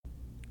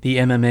The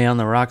MMA on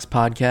the Rocks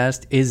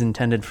podcast is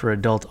intended for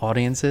adult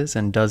audiences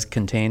and does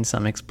contain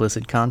some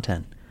explicit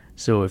content.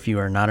 So if you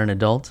are not an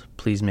adult,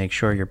 please make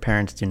sure your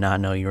parents do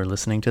not know you are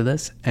listening to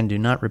this and do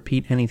not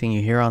repeat anything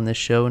you hear on this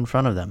show in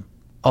front of them.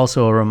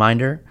 Also a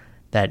reminder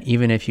that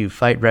even if you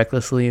fight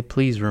recklessly,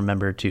 please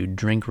remember to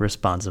drink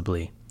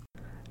responsibly.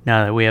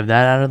 Now that we have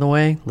that out of the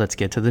way, let's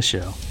get to the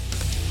show.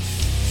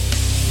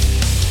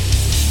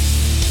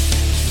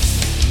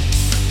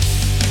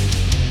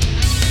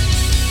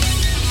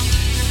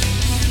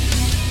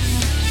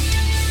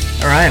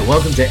 All right,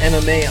 welcome to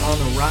MMA on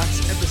the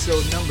Rocks,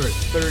 episode number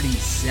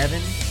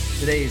 37.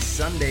 Today is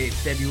Sunday,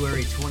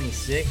 February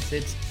 26th.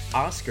 It's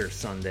Oscar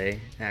Sunday,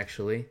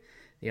 actually.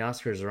 The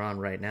Oscars are on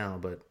right now,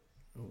 but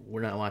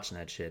we're not watching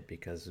that shit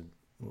because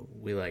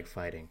we like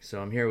fighting. So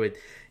I'm here with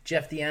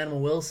Jeff the Animal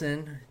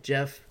Wilson.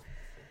 Jeff,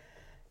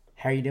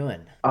 how are you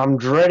doing? I'm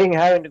dreading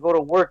having to go to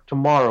work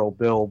tomorrow,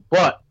 Bill.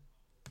 But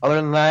other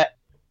than that,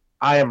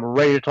 I am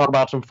ready to talk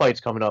about some fights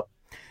coming up.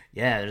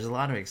 Yeah, there's a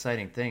lot of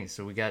exciting things.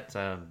 So we got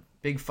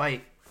big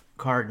fight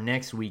card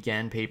next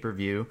weekend,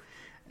 pay-per-view,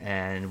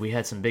 and we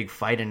had some big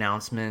fight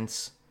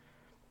announcements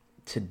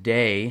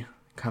today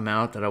come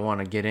out that I want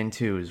to get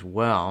into as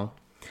well.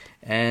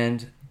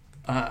 And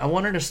I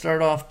wanted to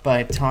start off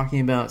by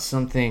talking about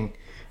something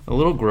a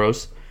little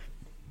gross,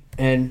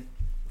 and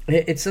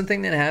it's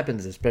something that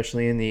happens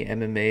especially in the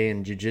MMA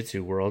and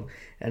jiu-jitsu world,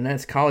 and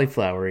that's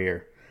cauliflower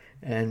ear.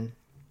 And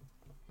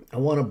I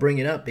want to bring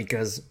it up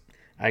because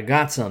I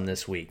got some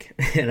this week,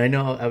 and I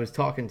know I was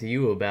talking to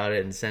you about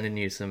it and sending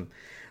you some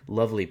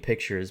lovely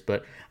pictures,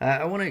 but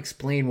I want to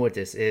explain what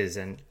this is.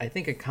 And I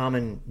think a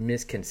common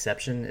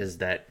misconception is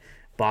that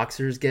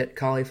boxers get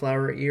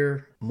cauliflower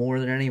ear more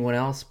than anyone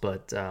else,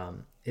 but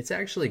it's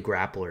actually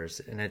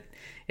grapplers, and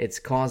it's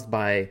caused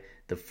by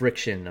the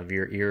friction of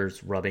your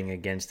ears rubbing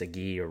against a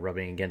gi or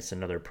rubbing against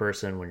another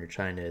person when you're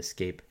trying to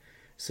escape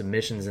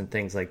submissions and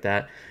things like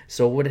that.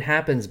 So what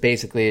happens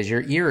basically is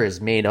your ear is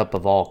made up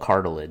of all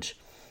cartilage.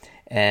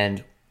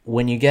 And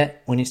when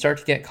you start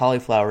to get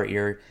cauliflower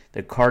ear,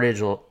 the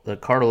cartilage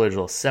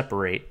will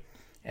separate,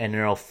 and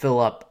it'll fill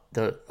up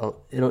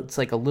it's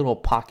like a little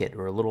pocket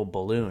or a little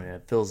balloon, and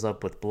it fills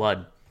up with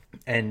blood.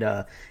 And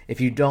if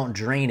you don't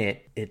drain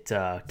it, it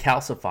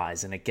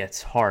calcifies and it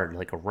gets hard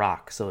like a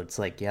rock. So it's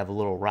like you have a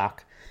little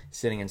rock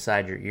sitting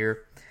inside your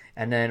ear.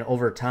 And then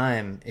over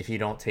time, if you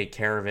don't take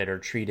care of it or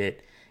treat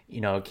it,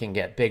 it can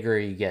get bigger.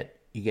 You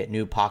get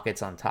new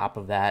pockets on top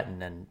of that, and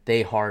then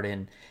they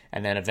harden,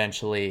 and then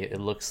eventually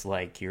it looks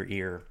like your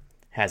ear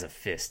has a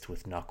fist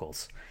with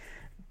knuckles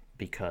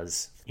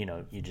because,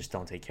 you just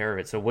don't take care of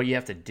it. So what you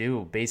have to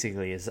do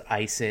basically is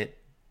ice it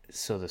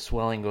so the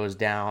swelling goes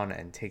down,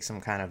 and take some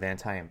kind of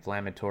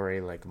anti-inflammatory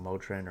like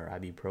Motrin or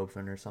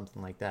ibuprofen or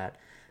something like that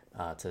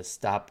to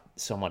stop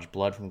so much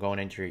blood from going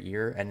into your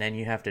ear, and then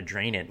you have to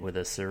drain it with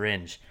a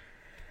syringe.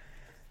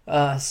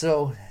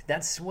 So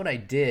that's what I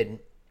did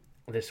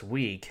this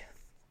week.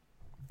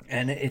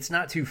 And it's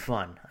not too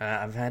fun.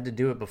 I've had to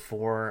do it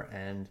before,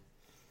 and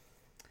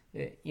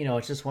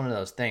it's just one of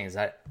those things.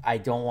 I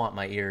don't want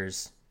my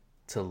ears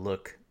to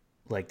look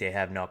like they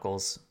have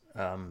knuckles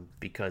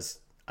because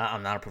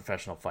I'm not a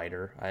professional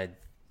fighter. I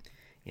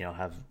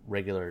have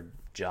regular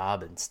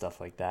job and stuff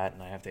like that,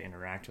 and I have to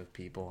interact with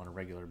people on a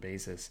regular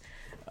basis.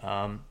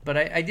 But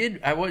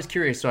I was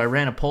curious, so I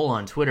ran a poll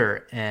on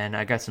Twitter, and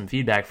I got some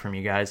feedback from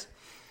you guys.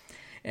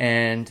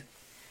 And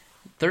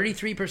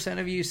 33%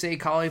 of you say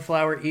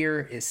cauliflower ear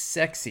is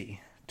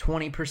sexy.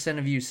 20%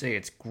 of you say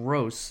it's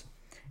gross.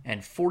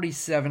 And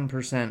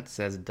 47%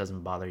 says it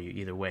doesn't bother you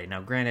either way.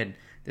 Now, granted,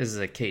 this is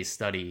a case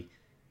study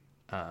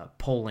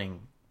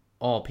polling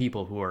all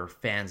people who are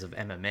fans of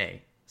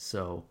MMA.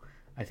 So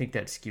I think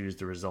that skews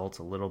the results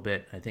a little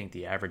bit. I think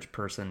the average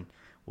person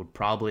would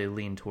probably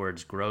lean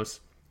towards gross.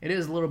 It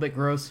is a little bit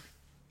gross.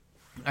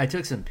 I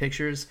took some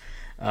pictures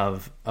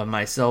of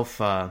myself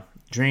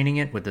draining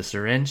it with the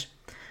syringe.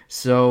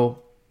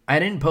 So I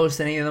didn't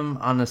post any of them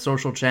on the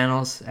social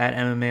channels at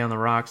MMA on the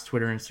Rocks,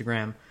 Twitter,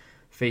 Instagram,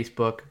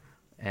 Facebook,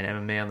 and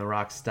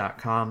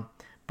MMAonTheRocks.com.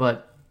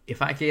 But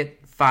if I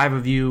get 5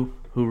 of you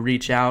who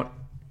reach out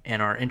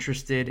and are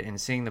interested in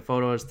seeing the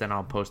photos, then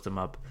I'll post them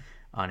up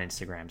on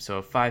Instagram. So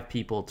if 5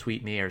 people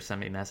tweet me or send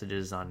me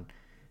messages on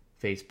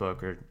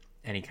Facebook or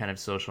any kind of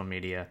social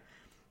media,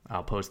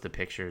 I'll post the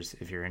pictures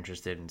if you're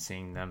interested in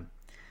seeing them.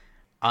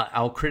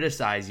 I'll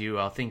criticize you.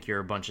 I'll think you're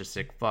a bunch of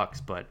sick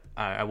fucks, but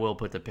I will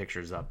put the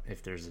pictures up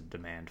if there's a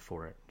demand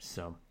for it.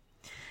 So,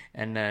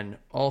 and then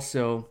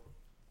also,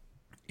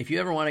 if you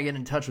ever want to get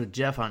in touch with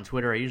Jeff on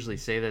Twitter, I usually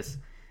say this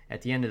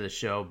at the end of the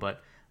show,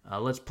 but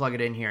let's plug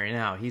it in here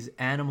now. He's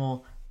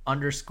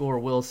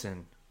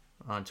animal_Wilson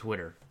on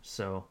Twitter.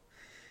 So,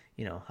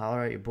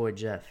 holler at your boy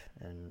Jeff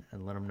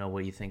and let him know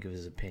what you think of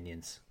his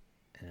opinions.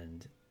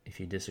 And if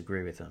you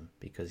disagree with him,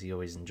 because he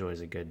always enjoys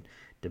a good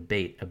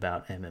debate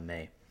about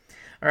MMA.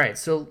 All right,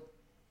 so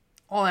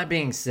all that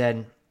being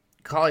said,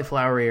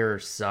 cauliflower ear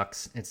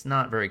sucks. It's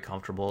not very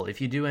comfortable. If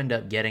you do end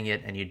up getting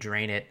it and you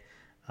drain it,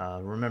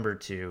 remember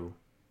to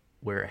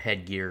wear a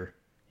headgear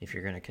if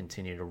you're going to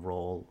continue to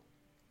roll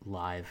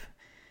live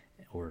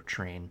or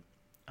train,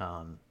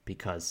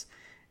 because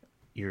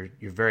you're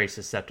very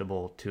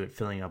susceptible to it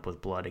filling up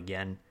with blood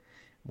again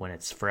when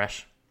it's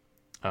fresh,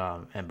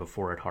 and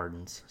before it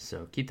hardens.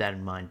 So keep that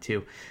in mind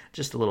too.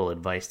 Just a little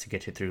advice to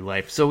get you through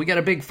life. So we got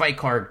a big fight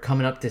card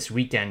coming up this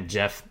weekend,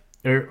 Jeff.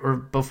 Or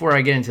before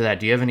I get into that,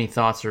 do you have any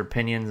thoughts or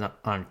opinions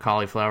on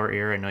cauliflower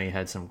ear? I know you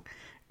had some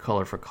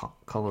colorful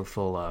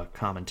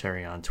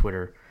commentary on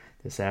Twitter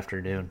this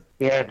afternoon.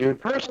 Yeah,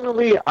 dude.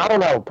 Personally, I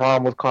don't have a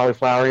problem with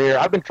cauliflower ear.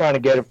 I've been trying to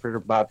get it for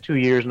about 2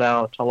 years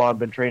now. It's how long I've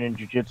been training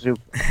jiu-jitsu.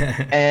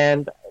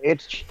 And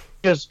it's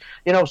just,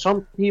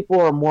 some people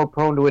are more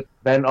prone to it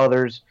than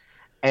others.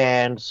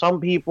 And some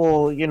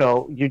people,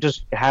 you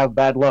just have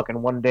bad luck.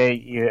 And one day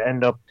you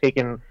end up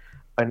taking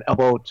an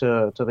elbow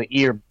to the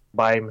ear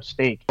by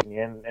mistake.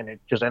 And it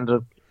just ends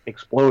up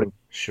exploding.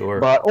 Sure.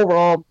 But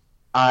overall,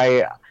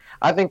 I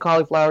think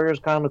cauliflower ear is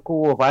kind of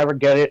cool. If I ever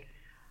get it,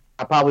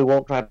 I probably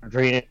won't try to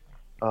drain it.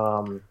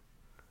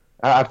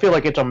 I feel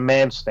like it's a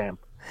man stamp.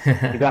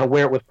 You got to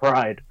wear it with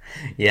pride.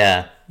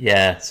 Yeah.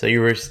 So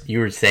you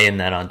were saying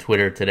that on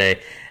Twitter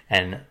today,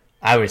 and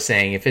I was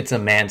saying if it's a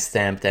man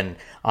stamp, then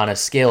on a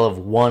scale of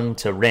 1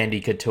 to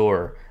Randy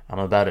Couture, I'm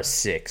about a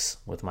 6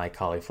 with my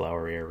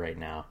cauliflower ear right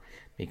now,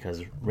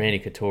 because Randy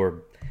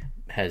Couture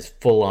has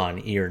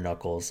full-on ear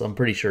knuckles. I'm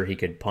pretty sure he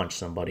could punch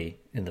somebody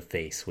in the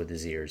face with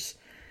his ears.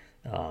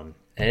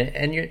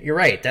 And you're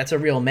right. That's a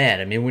real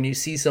man. I mean, when you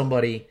see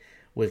somebody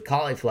with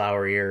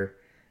cauliflower ear,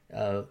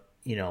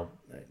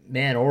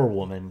 man or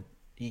woman,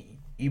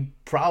 you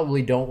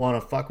probably don't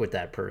want to fuck with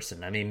that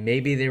person. I mean,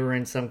 maybe they were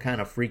in some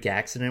kind of freak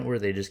accident where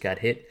they just got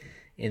hit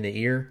in the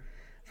ear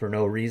for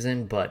no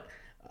reason, but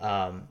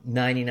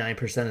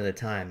 99% of the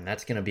time,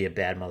 that's going to be a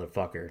bad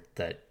motherfucker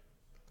that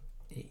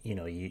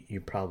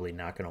you're probably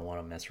not going to want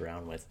to mess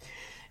around with.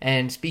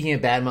 And speaking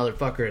of bad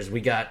motherfuckers,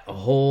 we got a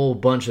whole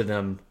bunch of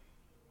them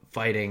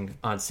fighting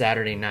on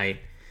Saturday night.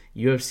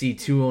 UFC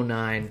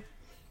 209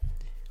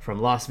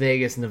 from Las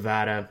Vegas,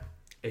 Nevada.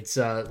 It's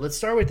let's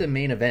start with the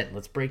main event.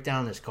 Let's break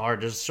down this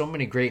card. There's so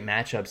many great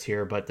matchups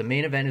here, but the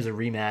main event is a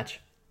rematch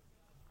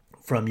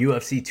from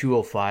UFC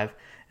 205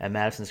 at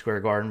Madison Square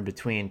Garden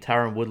between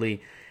Tyron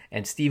Woodley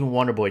and Stephen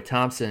Wonderboy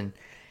Thompson.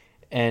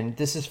 And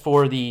this is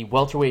for the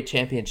welterweight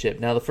championship.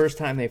 Now, the first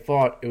time they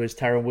fought, it was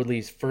Tyron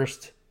Woodley's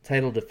first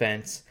title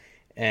defense,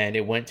 and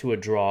it went to a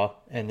draw.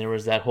 And there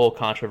was that whole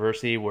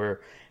controversy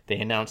where they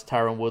announced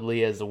Tyron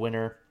Woodley as the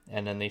winner,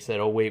 and then they said,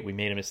 oh, wait, we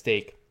made a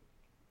mistake.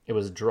 It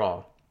was a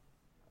draw.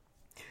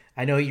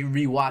 I know you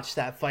rewatched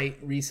that fight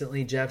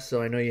recently, Jeff,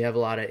 so I know you have a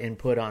lot of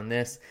input on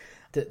this.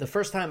 The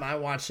first time I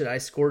watched it, I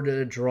scored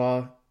a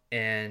draw,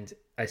 and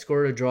I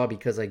scored a draw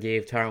because I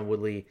gave Tyron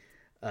Woodley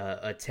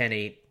a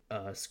 10-8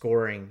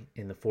 scoring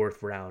in the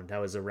fourth round. That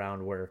was a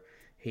round where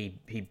he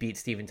beat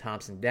Stephen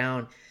Thompson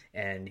down,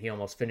 and he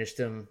almost finished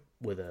him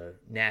with a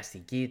nasty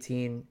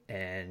guillotine,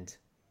 and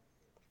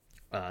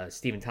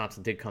Stephen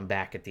Thompson did come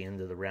back at the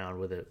end of the round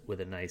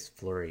with a nice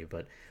flurry.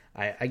 But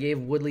I gave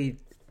Woodley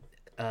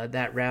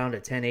that round a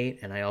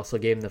 10-8, and I also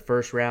gave him the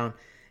first round,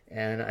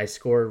 and I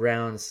scored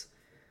rounds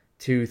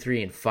 2,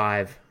 3, and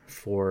 5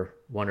 for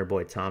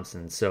Wonderboy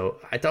Thompson. So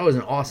I thought it was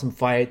an awesome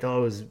fight. I thought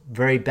it was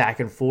very back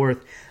and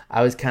forth.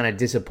 I was kind of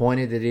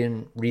disappointed they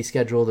didn't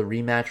reschedule the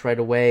rematch right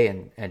away,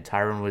 and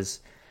Tyron was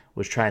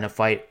trying to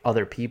fight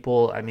other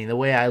people. I mean, the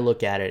way I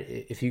look at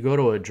it, if you go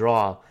to a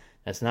draw,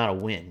 that's not a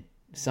win.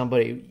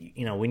 Somebody,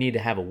 we need to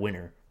have a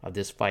winner of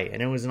this fight,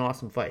 and it was an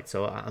awesome fight.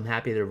 So I'm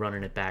happy they're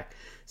running it back.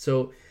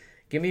 So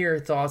give me your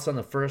thoughts on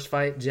the first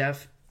fight,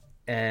 Jeff,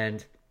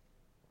 and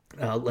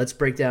let's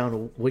break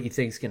down what you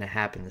think is going to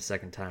happen the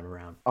second time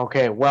around.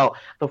 Okay, well,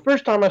 the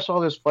first time I saw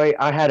this fight,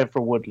 I had it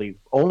for Woodley,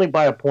 only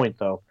by a point,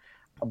 though,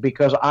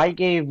 because I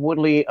gave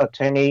Woodley a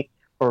 10-8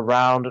 for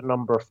round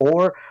number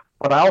 4,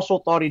 but I also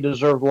thought he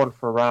deserved one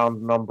for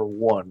round number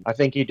 1. I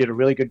think he did a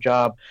really good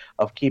job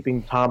of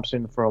keeping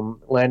Thompson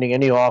from landing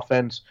any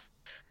offense.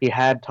 He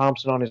had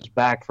Thompson on his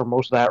back for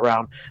most of that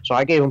round, so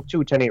I gave him 2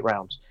 10-8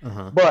 rounds.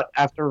 Uh-huh. But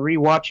after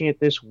rewatching it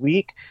this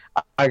week,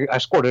 I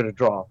scored it a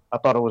draw. I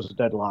thought it was a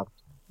deadlock.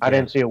 I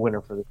didn't see a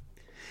winner for this.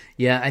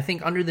 Yeah, I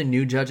think under the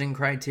new judging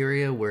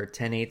criteria where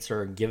 10-8s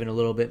are given a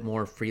little bit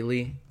more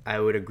freely, I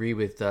would agree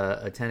with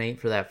a 10-8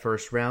 for that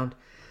first round.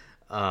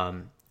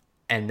 And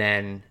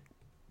then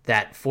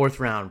that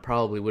fourth round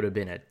probably would have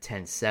been a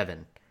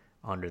 10-7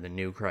 under the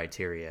new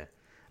criteria.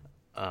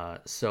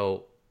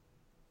 So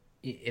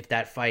if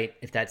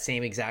that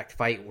same exact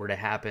fight were to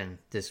happen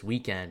this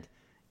weekend,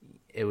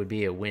 it would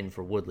be a win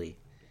for Woodley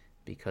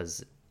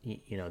because,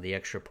 the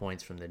extra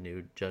points from the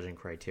new judging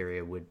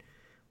criteria would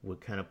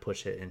kind of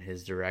push it in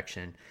his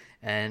direction.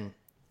 And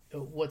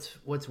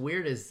what's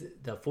weird is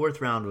the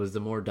fourth round was the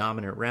more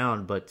dominant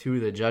round, but 2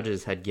 of the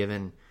judges had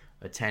given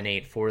a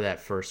 10-8 for that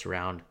first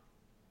round.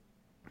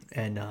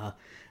 And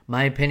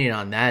my opinion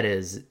on that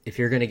is if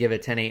you're going to give a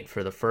 10-8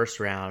 for the first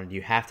round,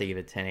 you have to give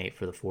a 10-8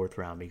 for the fourth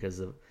round because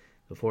the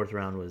fourth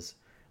round was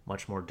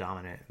much more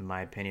dominant, in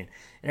my opinion.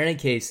 In any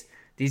case,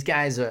 these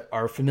guys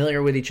are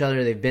familiar with each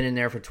other. They've been in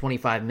there for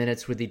 25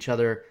 minutes with each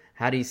other.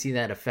 How do you see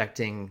that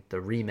affecting the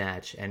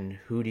rematch, and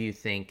who do you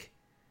think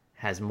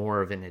has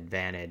more of an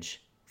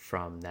advantage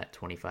from that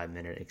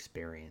 25-minute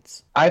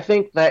experience? I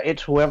think that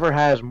it's whoever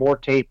has more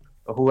tape,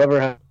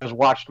 whoever has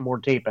watched more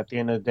tape at the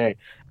end of the day,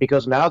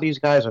 because now these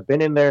guys have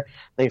been in there,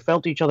 they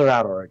felt each other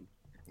out already.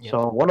 Yep.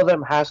 So one of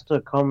them has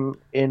to come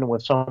in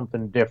with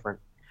something different.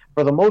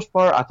 For the most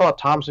part, I thought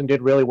Thompson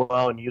did really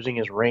well in using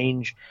his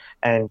range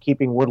and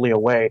keeping Woodley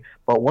away.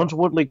 But once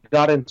Woodley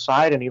got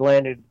inside and he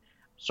landed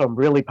some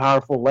really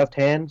powerful left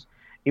hands,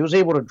 he was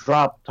able to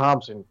drop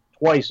Thompson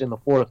twice in the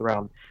fourth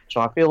round.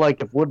 So I feel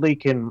like if Woodley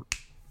can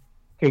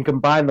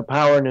combine the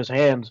power in his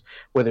hands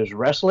with his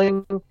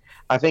wrestling,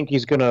 I think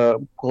he's going to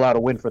pull out a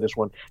win for this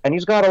one. And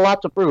he's got a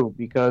lot to prove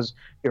because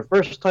your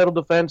first title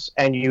defense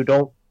and you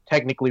don't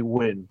technically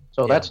win.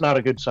 So Yeah. that's not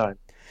a good sign.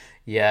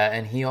 Yeah,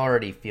 and he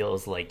already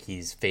feels like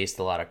he's faced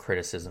a lot of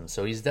criticism,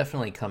 so he's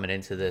definitely coming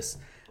into this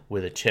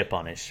with a chip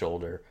on his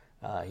shoulder.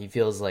 He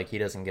feels like he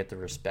doesn't get the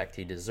respect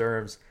he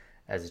deserves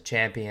as a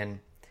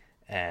champion,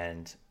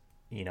 and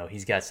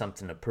he's got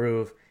something to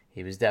prove.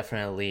 He was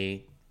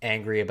definitely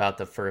angry about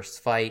the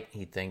first fight.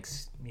 He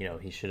thinks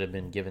he should have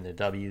been given the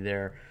W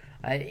there.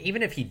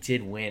 Even if he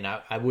did win,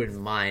 I wouldn't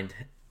mind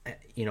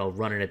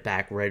running it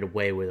back right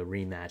away with a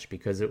rematch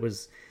because it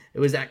was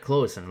that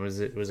close and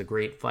it was a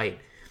great fight.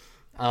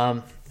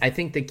 I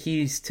think the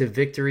keys to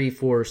victory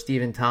for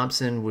Stephen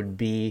Thompson would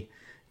be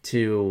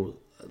to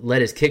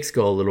let his kicks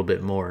go a little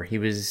bit more. He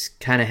was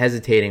kind of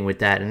hesitating with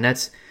that, and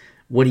that's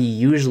what he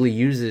usually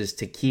uses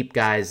to keep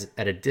guys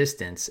at a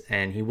distance,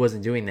 and he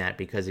wasn't doing that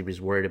because he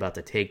was worried about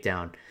the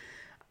takedown.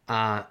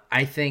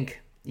 I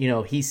think,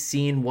 he's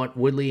seen what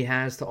Woodley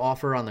has to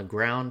offer on the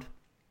ground.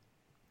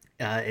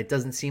 It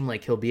doesn't seem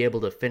like he'll be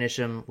able to finish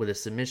him with a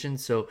submission,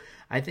 so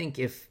I think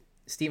if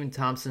Stephen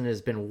Thompson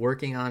has been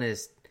working on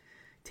his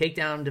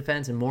takedown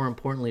defense and more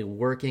importantly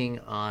working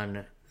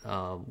on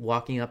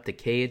walking up the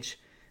cage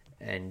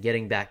and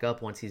getting back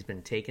up once he's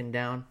been taken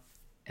down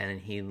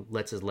and he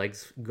lets his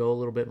legs go a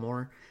little bit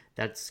more,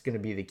 that's going to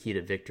be the key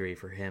to victory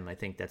for him. I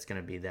think that's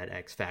going to be that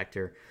X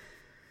factor.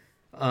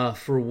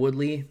 For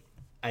Woodley,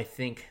 I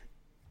think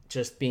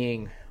just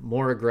being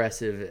more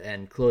aggressive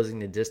and closing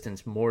the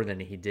distance more than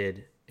he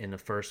did in the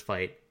first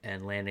fight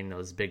and landing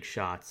those big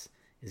shots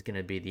is going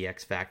to be the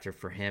X factor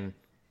for him.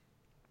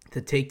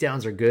 The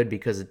takedowns are good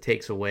because it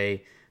takes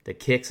away the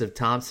kicks of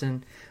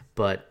Thompson,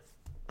 but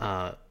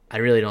I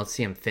really don't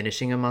see him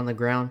finishing him on the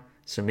ground.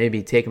 So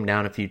maybe take him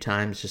down a few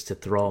times just to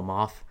throw him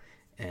off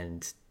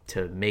and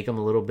to make him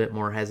a little bit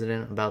more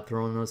hesitant about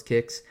throwing those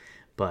kicks.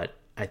 But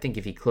I think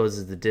if he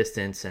closes the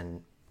distance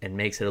and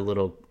makes it a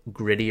little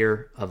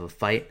grittier of a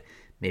fight,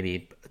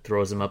 maybe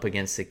throws him up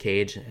against the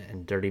cage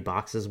and dirty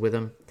boxes with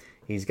him,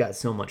 he's got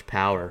so much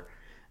power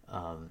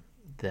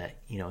that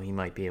he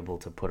might be able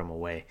to put him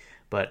away.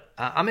 But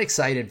I'm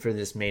excited for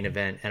this main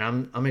event,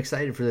 and I'm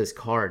excited for this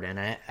card, and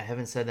I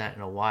haven't said that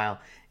in a while.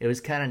 It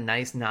was kind of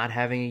nice not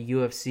having a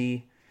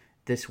UFC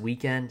this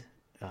weekend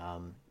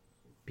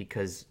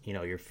because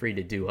you're free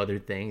to do other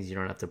things. You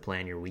don't have to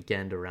plan your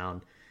weekend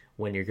around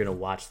when you're going to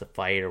watch the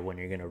fight or when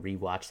you're going to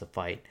rewatch the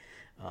fight.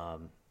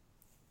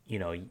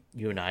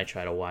 You and I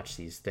try to watch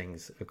these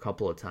things a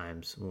couple of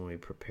times when we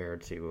prepare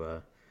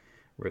to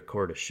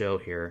record a show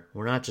here.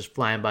 We're not just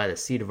flying by the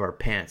seat of our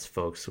pants,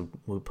 folks.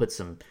 We put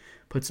some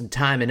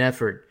time and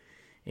effort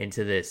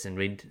into this, and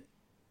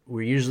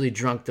we're usually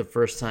drunk the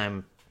first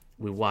time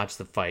we watch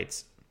the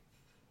fights,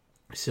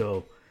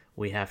 so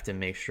we have to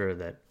make sure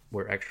that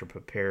we're extra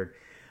prepared.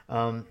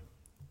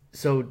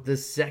 So the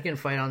second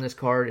fight on this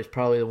card is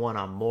probably the one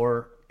I'm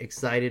more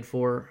excited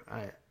for.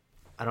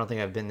 I don't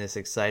think I've been this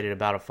excited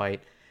about a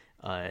fight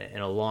in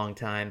a long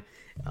time.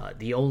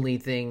 The only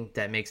thing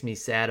that makes me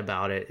sad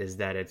about it is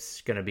that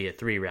it's going to be a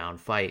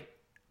 3-round fight.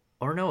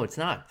 Or no, it's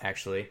not,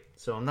 actually.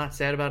 So I'm not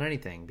sad about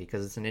anything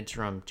because it's an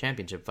interim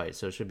championship fight,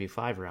 so it should be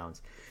 5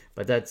 rounds.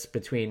 But that's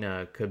between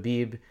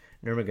Khabib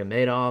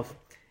Nurmagomedov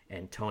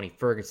and Tony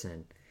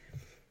Ferguson.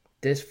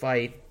 This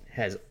fight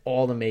has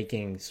all the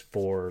makings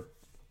for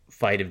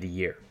fight of the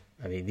year.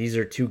 I mean, these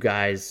are two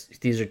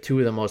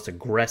of the most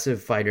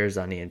aggressive fighters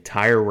on the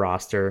entire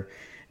roster.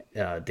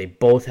 They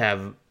both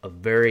have a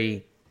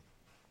very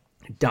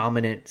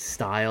dominant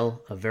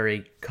style, a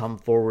very come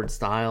forward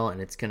style,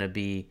 and it's going to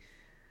be,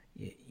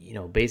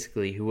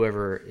 basically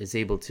whoever is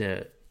able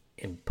to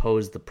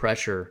impose the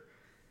pressure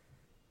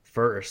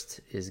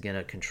first is going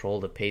to control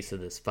the pace of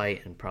this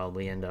fight and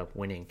probably end up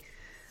winning.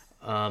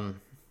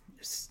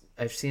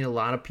 I've seen a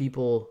lot of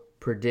people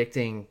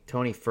predicting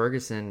Tony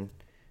Ferguson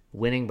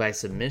winning by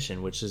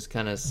submission, which is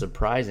kind of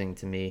surprising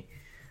to me.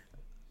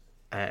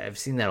 I've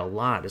seen that a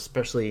lot,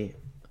 especially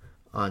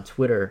on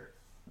Twitter.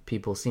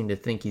 People seem to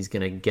think he's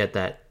going to get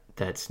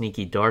that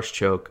sneaky Darce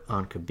choke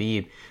on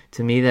Khabib.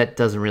 To me, that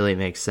doesn't really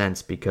make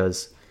sense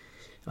because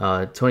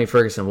Tony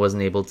Ferguson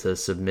wasn't able to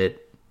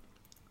submit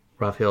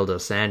Rafael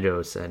Dos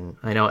Anjos, and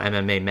I know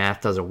MMA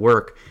math doesn't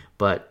work,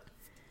 but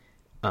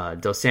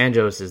Dos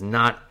Anjos is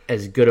not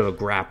as good of a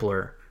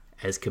grappler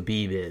as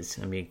Khabib is.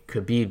 I mean,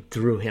 Khabib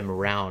threw him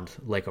around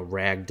like a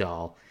rag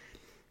doll.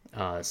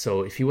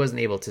 So if he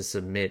wasn't able to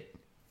submit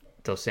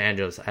Dos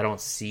Anjos, I don't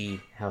see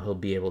how he'll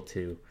be able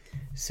to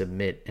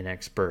submit an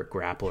expert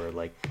grappler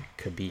like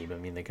Khabib. I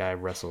mean, the guy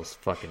wrestles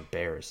fucking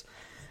bears.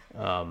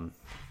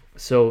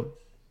 So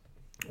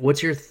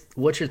what's your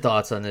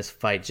thoughts on this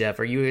fight, Jeff?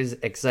 Are you as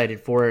excited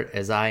for it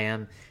as I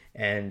am?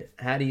 And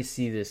how do you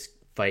see this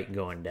fight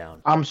going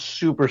down? I'm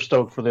super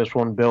stoked for this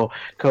one, Bill.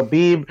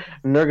 Khabib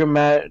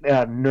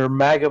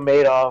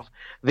Nurmagomedov,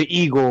 the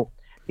Eagle.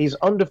 He's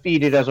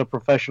undefeated as a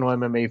professional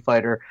MMA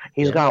fighter.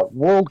 He's got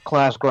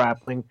world-class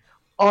grappling,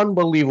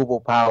 unbelievable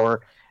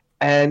power.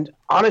 And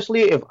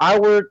honestly, if I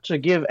were to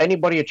give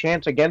anybody a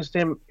chance against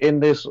him in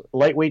this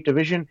lightweight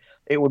division,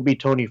 it would be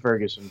Tony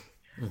Ferguson.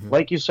 Mm-hmm.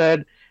 Like you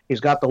said, he's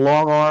got the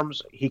long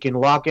arms. He can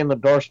lock in the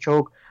Darce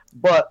choke.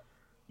 But,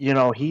 you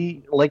know,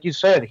 like you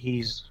said,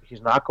 he's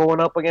not going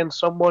up against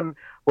someone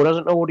who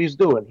doesn't know what he's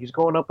doing. He's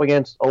going up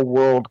against a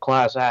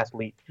world-class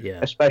athlete,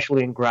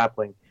 especially in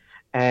grappling.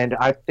 And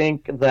I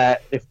think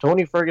that if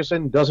Tony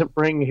Ferguson doesn't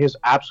bring his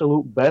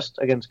absolute best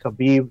against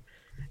Khabib,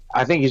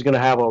 I think he's going to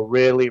have a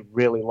really,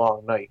 really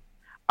long night.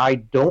 I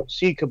don't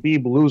see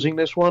Khabib losing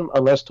this one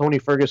unless Tony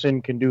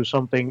Ferguson can do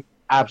something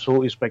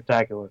absolutely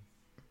spectacular.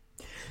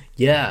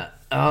 Yeah,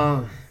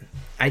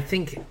 I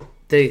think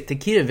the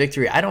key to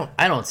victory. I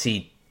don't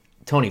see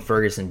Tony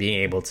Ferguson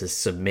being able to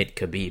submit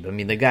Khabib. I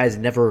mean, the guy's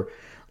never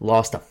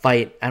lost a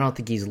fight. I don't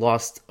think he's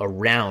lost a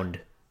round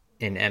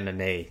in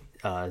MMA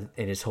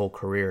in his whole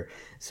career.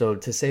 So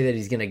to say that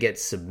he's going to get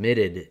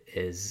submitted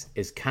is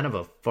kind of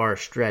a far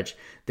stretch.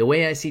 The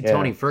way I see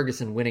Tony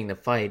Ferguson winning the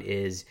fight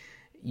is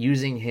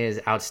using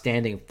his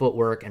outstanding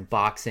footwork and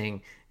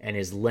boxing and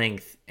his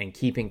length and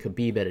keeping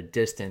Khabib at a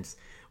distance.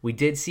 We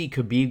did see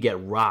Khabib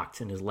get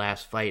rocked in his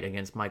last fight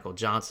against Michael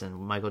Johnson.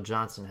 Michael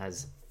Johnson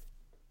has,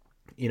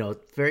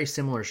 very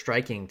similar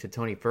striking to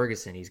Tony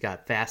Ferguson. He's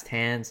got fast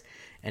hands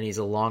and he's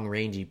a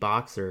long-rangey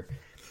boxer.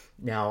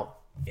 Now,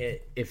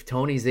 if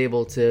Tony's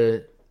able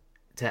to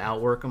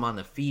outwork him on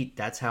the feet,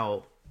 that's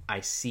how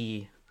I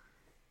see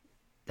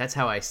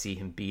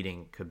him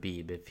beating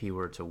Khabib if he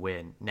were to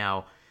win.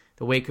 Now,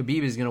 the way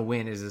Khabib is going to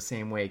win is the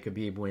same way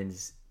Khabib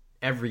wins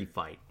every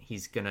fight.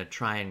 He's going to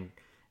try and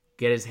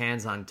get his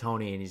hands on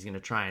Tony, and he's going to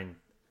try and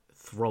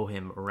throw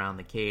him around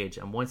the cage.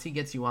 And once he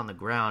gets you on the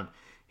ground,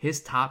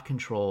 his top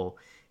control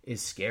is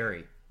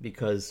scary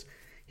because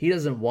he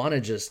doesn't want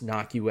to just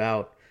knock you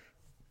out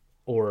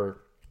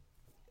or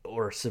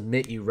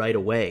submit you right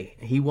away.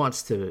 He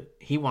wants to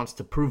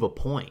prove a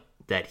point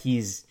that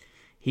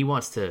he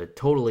wants to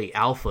totally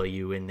alpha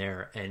you in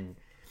there and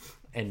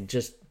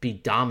just be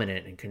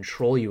dominant and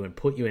control you and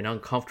put you in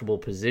uncomfortable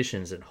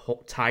positions and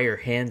tie your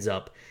hands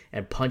up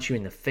and punch you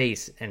in the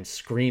face and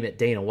scream at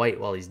Dana White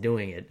while he's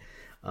doing it,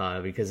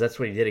 because that's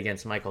what he did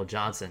against Michael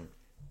Johnson.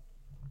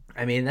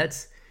 I mean,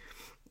 that's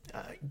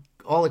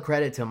all the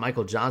credit to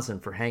Michael Johnson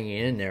for hanging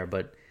in there,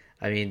 but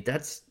I mean,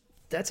 that's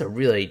a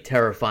really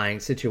terrifying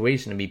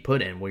situation to be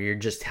put in where you're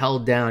just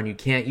held down. You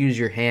can't use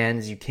your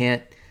hands. You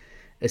can't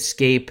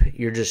escape.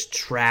 You're just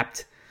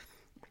trapped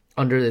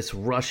under this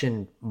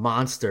Russian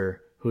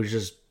monster who's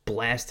just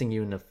blasting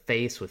you in the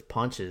face with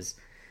punches.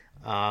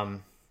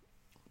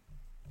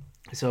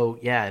 So,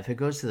 yeah, if it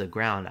goes to the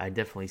ground, I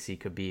definitely see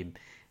Khabib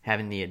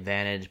having the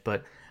advantage.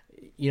 But,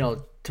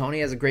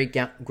 Tony has a great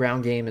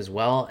ground game as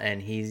well,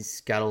 and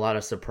he's got a lot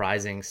of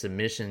surprising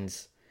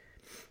submissions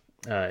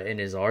in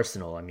his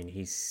arsenal. I mean,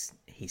 he's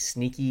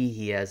sneaky.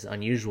 He has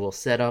unusual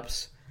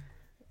setups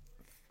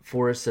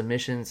for his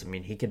submissions. I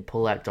mean, he can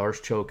pull that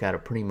Darce choke out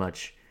of pretty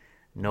much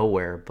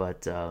nowhere,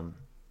 but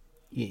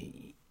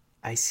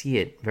I see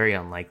it very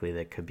unlikely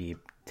that Khabib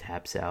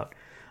taps out.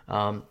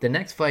 The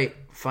next fight,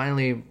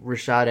 finally,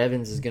 Rashad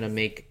Evans is going to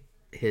make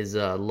his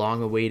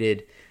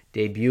long-awaited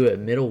debut at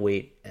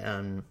middleweight.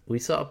 We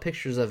saw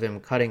pictures of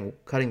him cutting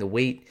the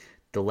weight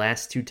the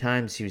last two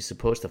times he was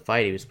supposed to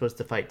fight. He was supposed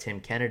to fight Tim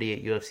Kennedy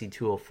at UFC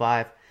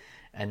 205,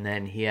 and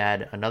then he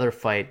had another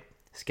fight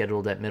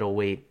scheduled at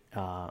middleweight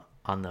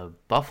on the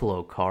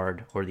Buffalo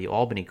card, or the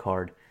Albany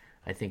card,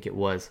 I think it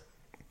was.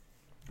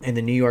 And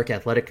the New York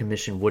Athletic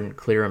Commission wouldn't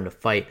clear him to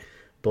fight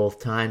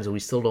both times. We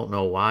still don't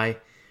know why.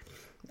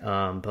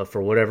 But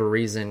for whatever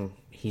reason,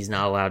 he's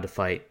not allowed to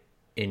fight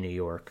in New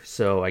York.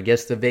 So I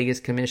guess the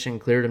Vegas Commission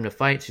cleared him to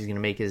fight. So he's going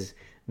to make his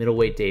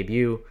middleweight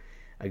debut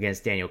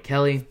against Daniel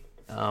Kelly.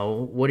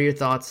 What are your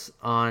thoughts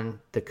on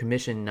the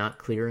commission not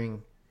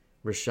clearing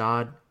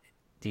Rashad?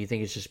 Do you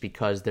think it's just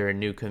because they're a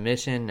new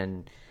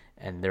commission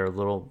and they're a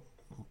little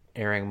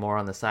erring more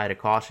on the side of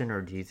caution,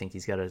 or do you think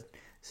he's got a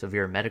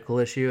severe medical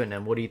issue? And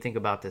then what do you think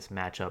about this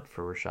matchup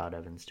for Rashad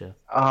Evans, Jeff?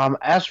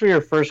 As for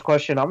your first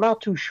question, I'm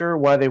not too sure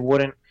why they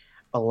wouldn't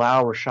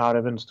allow Rashad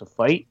Evans to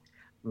fight.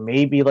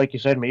 Maybe, like you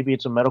said, maybe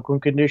it's a medical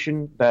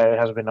condition that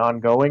has been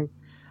ongoing.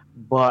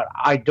 But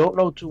I don't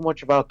know too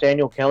much about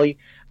Daniel Kelly,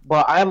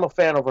 but I am a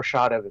fan of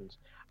Rashad Evans.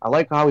 I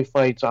like how he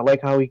fights. I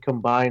like how he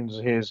combines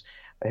his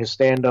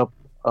stand-up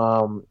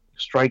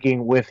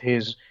striking with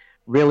his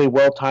really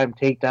well-timed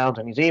takedowns,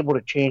 and he's able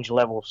to change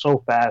levels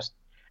so fast,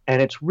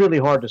 and it's really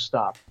hard to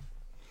stop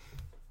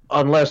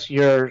unless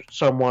you're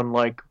someone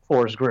like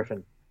Forrest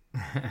Griffin.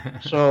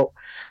 So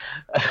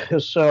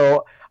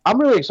I'm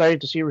really excited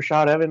to see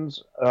Rashad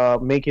Evans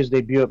make his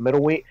debut at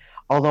middleweight.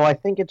 Although I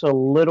think it's a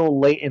little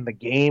late in the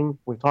game.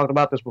 We've talked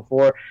about this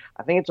before.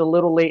 I think it's a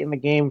little late in the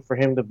game for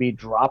him to be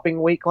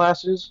dropping weight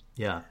classes.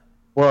 Yeah.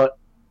 But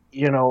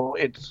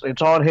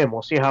it's on him.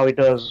 We'll see how he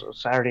does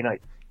Saturday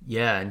night.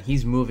 Yeah, and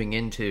he's moving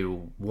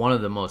into one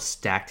of the most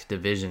stacked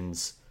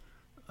divisions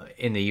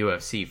in the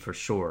UFC for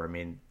sure. I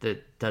mean,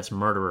 that's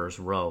murderer's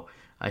row.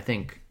 I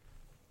think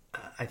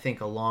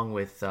along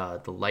with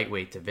the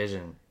lightweight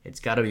division, it's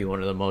got to be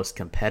one of the most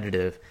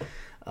competitive.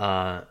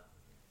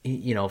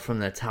 From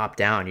the top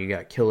down, you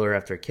got killer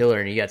after killer,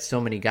 and you got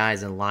so many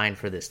guys in line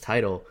for this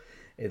title.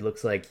 It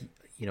looks like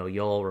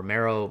Yoel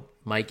Romero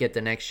might get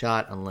the next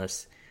shot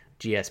unless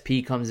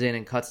GSP comes in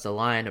and cuts the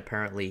line.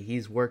 Apparently,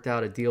 he's worked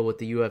out a deal with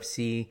the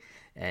UFC,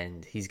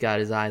 and he's got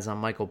his eyes on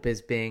Michael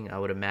Bisping. I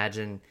would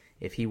imagine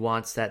if he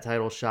wants that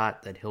title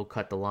shot, that he'll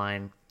cut the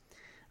line.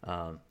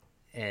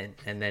 And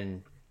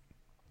then,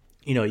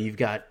 you've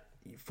got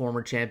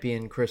former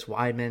champion Chris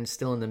Weidman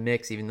still in the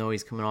mix, even though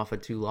he's coming off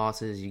of 2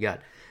 losses. You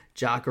got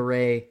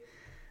Jacare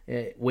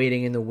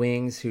waiting in the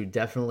wings, who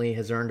definitely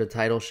has earned a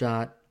title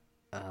shot.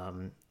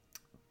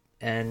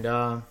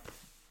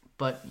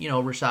 But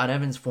Rashad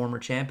Evans, former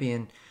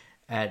champion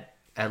at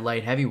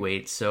light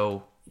heavyweight,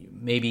 so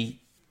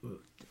maybe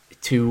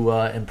 2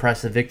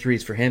 impressive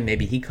victories for him.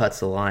 Maybe he cuts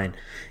the line.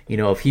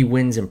 If he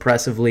wins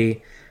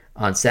impressively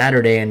on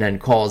Saturday and then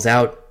calls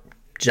out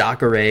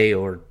Jacare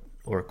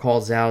or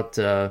calls out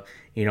the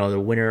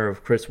winner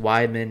of Chris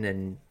Weidman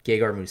and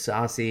Gegard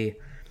Mousasi,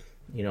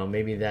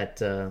 maybe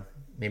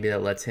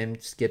that lets him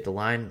skip the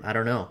line. I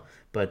don't know,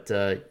 but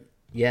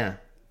yeah.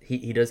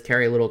 He does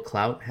carry a little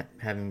clout,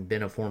 having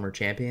been a former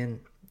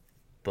champion,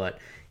 but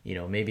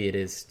maybe it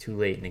is too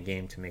late in the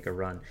game to make a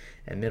run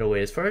at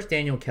middleweight. As far as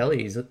Daniel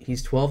Kelly, he's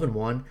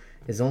 12-1.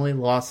 His only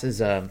loss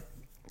is a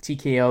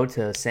TKO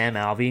to Sam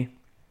Alvey,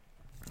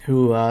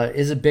 who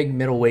is a big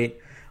middleweight.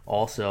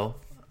 Also,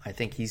 I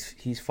think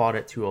he's fought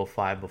at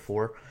 205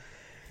 before,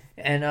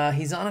 and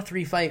he's on a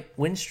 3-fight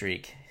win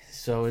streak.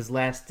 So his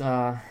last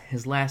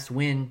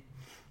win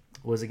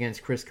was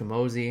against Chris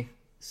Camozzi.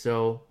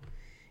 So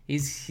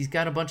he's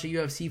got a bunch of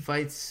UFC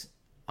fights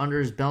under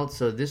his belt,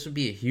 so this would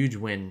be a huge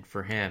win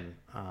for him.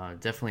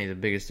 Definitely the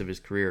biggest of his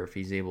career if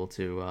he's able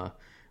to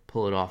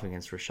pull it off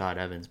against Rashad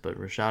Evans. But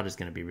Rashad is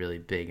going to be really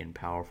big and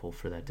powerful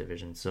for that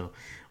division, so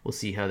we'll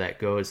see how that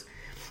goes.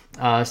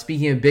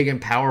 Speaking of big and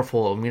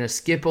powerful, I'm going to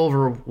skip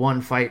over one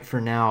fight for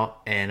now,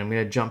 and I'm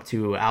going to jump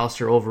to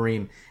Alistair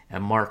Overeem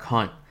and Mark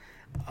Hunt.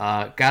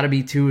 Got to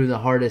be 2 of the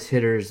hardest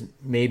hitters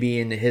maybe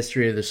in the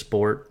history of the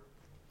sport.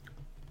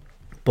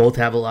 Both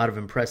have a lot of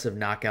impressive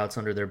knockouts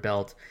under their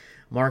belt.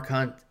 Mark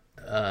Hunt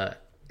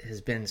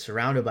has been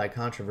surrounded by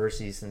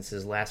controversy since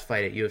his last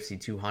fight at UFC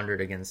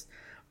 200 against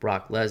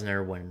Brock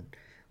Lesnar, when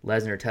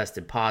Lesnar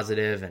tested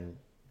positive and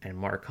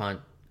Mark Hunt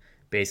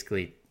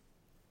basically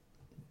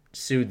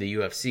sued the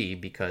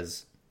UFC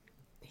because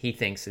he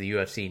thinks the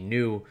UFC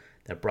knew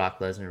that Brock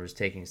Lesnar was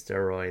taking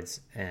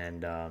steroids,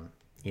 and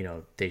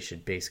they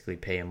should basically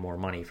pay him more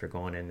money for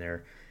going in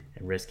there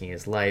and risking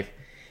his life.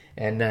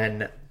 And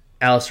then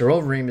Alistair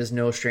Overeem is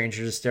no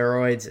stranger to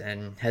steroids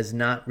and has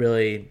not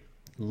really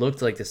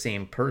looked like the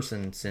same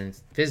person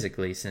since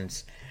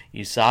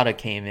USADA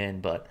came in,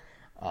 but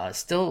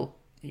still,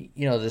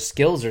 the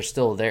skills are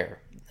still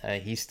there.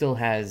 He still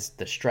has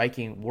the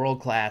striking,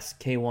 world-class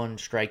K1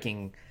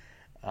 striking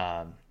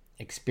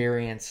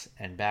experience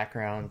and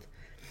background.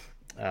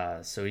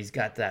 So he's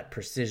got that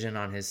precision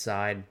on his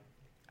side.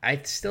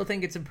 I still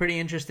think it's a pretty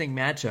interesting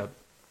matchup.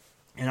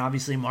 And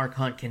obviously Mark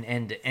Hunt can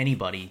end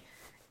anybody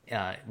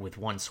with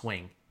one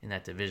swing in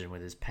that division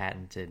with his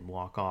patented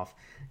walk-off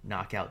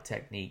knockout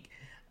technique.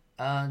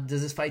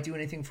 Does this fight do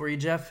anything for you,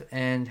 Jeff?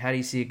 And how do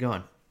you see it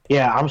going?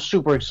 Yeah, I'm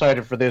super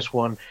excited for this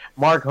one.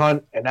 Mark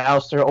Hunt and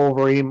Alistair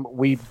Overeem,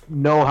 we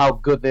know how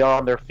good they are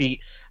on their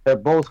feet. They're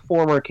both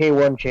former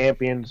K1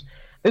 champions.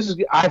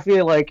 I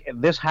feel like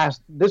this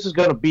is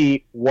going to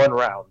be one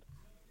round.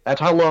 That's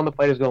how long the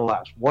fight is going to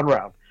last. One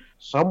round.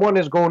 Someone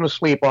is going to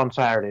sleep on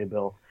Saturday,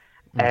 Bill.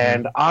 Mm-hmm.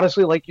 And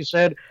honestly, like you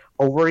said,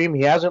 Overeem,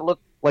 he hasn't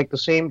looked like the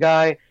same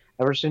guy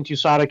ever since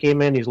USADA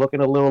came in. He's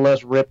looking a little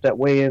less ripped at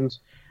weigh-ins.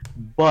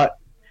 But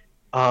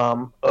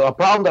a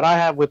problem that I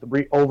have with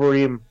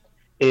Overeem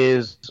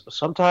is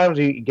sometimes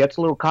he gets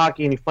a little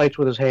cocky and he fights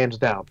with his hands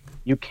down.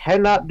 You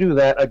cannot do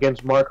that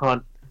against Mark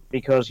Hunt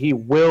because he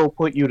will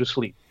put you to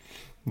sleep.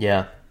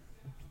 Yeah,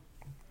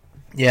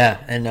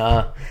 and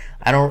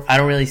I don't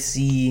really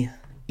see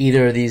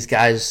either of these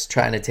guys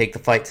trying to take the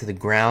fight to the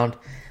ground.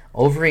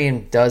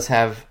 Overeem does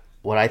have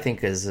what I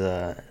think is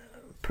a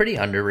pretty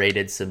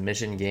underrated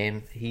submission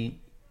game. He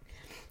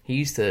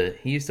used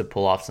to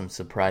pull off some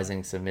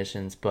surprising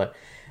submissions, but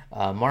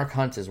Mark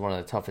Hunt is one of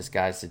the toughest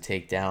guys to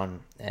take down,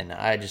 and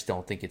I just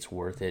don't think it's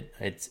worth it.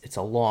 It's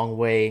a long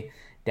way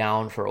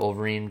down for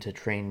Overeem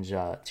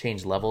to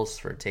change levels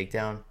for a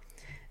takedown,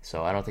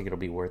 so I don't think it'll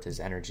be worth his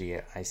energy.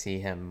 I see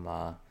him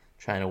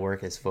trying to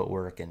work his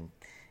footwork and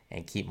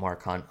keep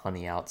Mark Hunt on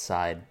the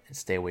outside and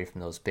stay away from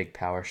those big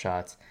power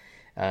shots.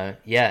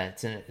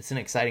 It's an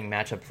exciting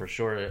matchup for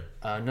sure.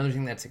 Another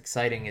thing that's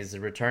exciting is the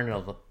return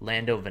of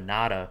Lando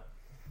Venata,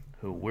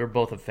 who we're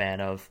both a fan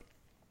of.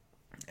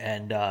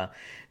 And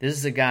this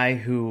is a guy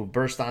who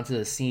burst onto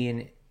the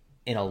scene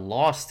in a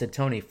loss to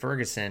Tony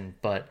Ferguson,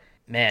 but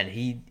man,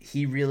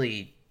 he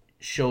really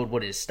showed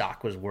what his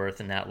stock was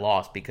worth in that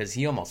loss, because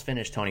he almost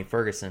finished Tony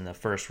Ferguson in the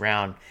first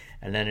round,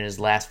 and then in his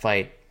last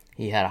fight,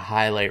 he had a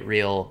highlight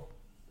reel,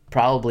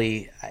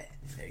 probably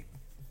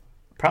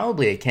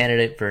a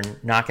candidate for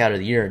knockout of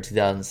the year in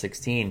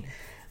 2016.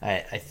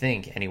 I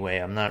think,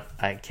 anyway.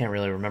 I can't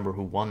really remember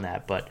who won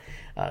that, but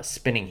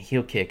spinning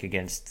heel kick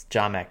against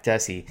John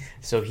Makdessi.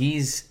 So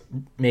he's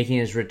making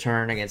his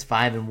return against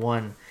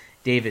 5-1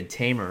 David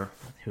Tamer,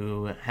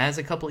 who has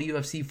a couple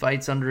UFC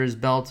fights under his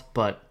belt,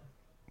 but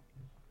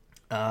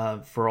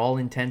for all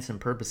intents and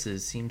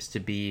purposes seems to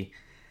be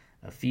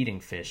a feeding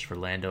fish for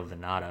Lando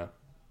Venata,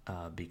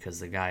 because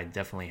the guy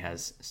definitely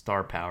has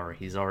star power.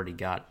 He's already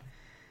got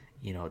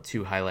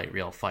 2 highlight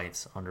reel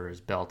fights under his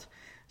belt.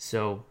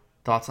 So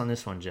thoughts on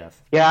this one,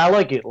 Jeff? Yeah, I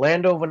like it.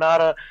 Lando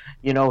Venata,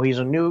 he's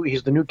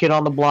the new kid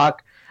on the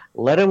block.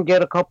 Let him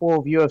get a couple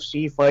of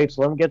UFC fights.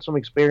 Let him get some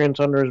experience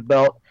under his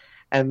belt.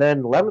 And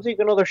then let him take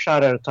another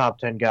shot at a top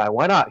 10 guy.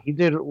 Why not? He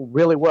did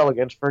really well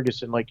against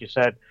Ferguson, like you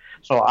said.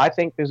 So I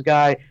think this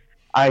guy,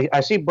 I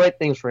see bright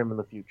things for him in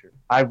the future.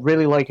 I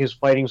really like his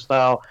fighting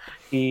style.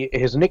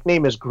 His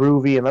nickname is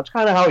Groovy, and that's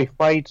kind of how he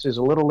fights. Is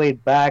a little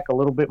laid back, a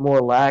little bit more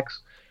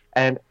lax.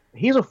 And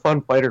he's a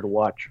fun fighter to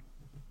watch.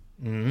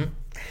 Mm-hmm.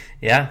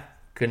 Yeah,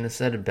 couldn't have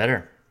said it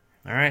better.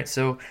 All right,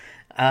 so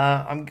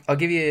I'll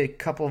give you a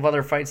couple of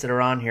other fights that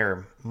are on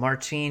here.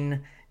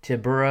 Marcin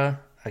Tybura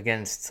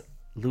against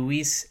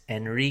Luis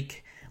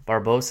Enrique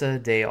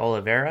Barbosa de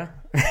Oliveira.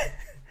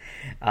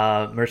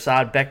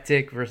 Mirsad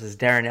Bektic versus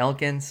Darren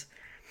Elkins.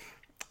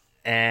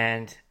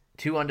 And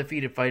 2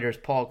 undefeated fighters,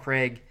 Paul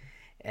Craig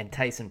and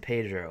Tyson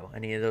Pedro.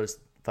 Any of those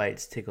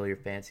fights tickle your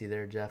fancy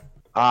there, Jeff?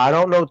 I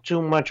don't know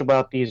too much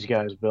about these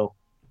guys, Bill.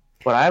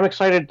 But I'm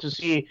excited to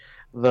see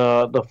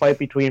the fight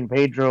between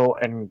Pedro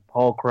and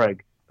Paul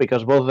Craig,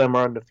 because both of them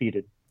are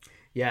undefeated.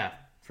 Yeah,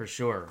 for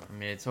sure. I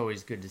mean, it's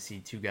always good to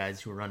see 2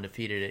 guys who are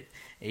undefeated.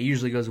 It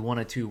usually goes one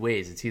of 2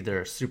 ways. It's either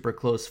a super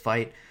close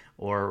fight,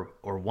 or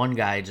one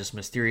guy just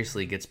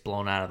mysteriously gets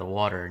blown out of the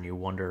water, and you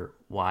wonder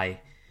why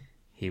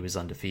he was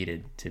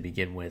undefeated to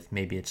begin with.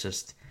 Maybe it's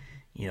just,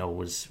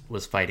 was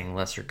fighting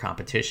lesser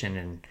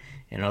competition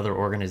in other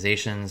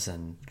organizations,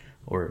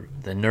 or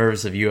the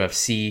nerves of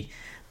UFC.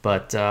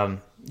 But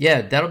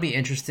yeah, that'll be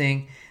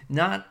interesting.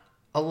 Not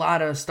a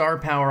lot of star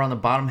power on the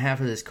bottom half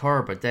of this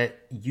card, but that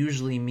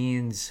usually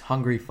means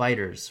hungry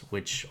fighters,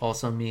 which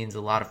also means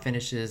a lot of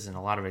finishes and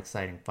a lot of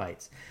exciting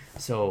fights.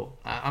 So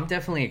I'm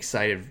definitely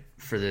excited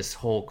for this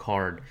whole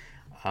card.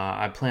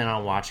 I plan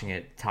on watching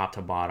it top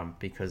to bottom,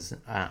 because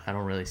I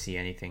don't really see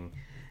anything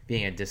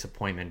being a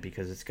disappointment,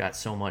 because it's got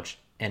so much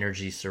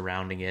energy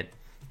surrounding it.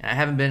 I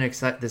haven't been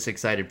this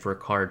excited for a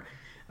card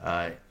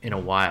in a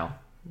while.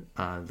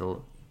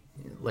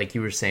 Like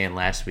you were saying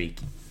last week,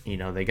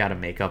 they got to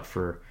make up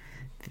for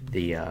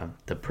the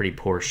pretty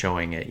poor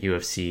showing at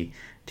UFC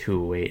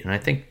 208, and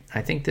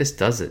I think this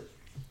does it.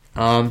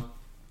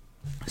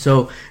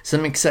 So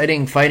some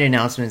exciting fight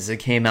announcements that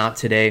came out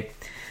today.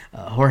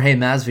 Jorge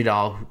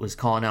Masvidal was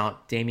calling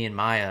out Damian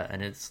Maia,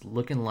 and it's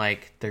looking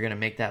like they're going to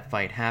make that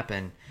fight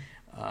happen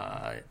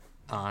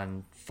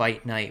on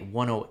Fight Night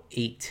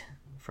 108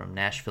 from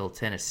Nashville,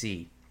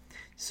 Tennessee.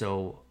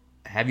 So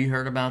have you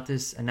heard about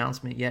this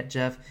announcement yet,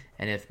 Jeff?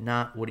 And if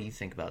not, what do you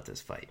think about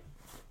this fight?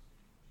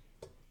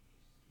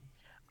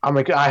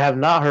 I have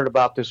not heard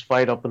about this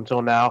fight up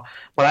until now,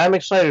 but I'm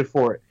excited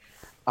for it.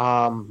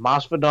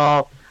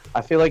 Masvidal,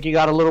 I feel like he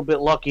got a little bit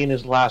lucky in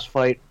his last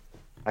fight.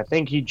 I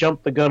think he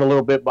jumped the gun a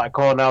little bit by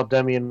calling out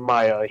Damian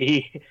Maia.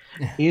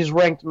 He's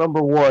ranked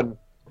number 1.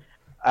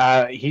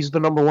 He's the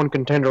number 1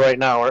 contender right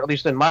now, or at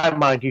least in my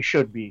mind, he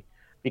should be,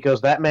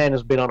 because that man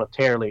has been on a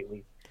tear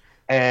lately.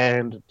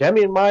 And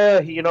Damian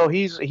Maia,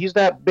 he's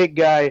that big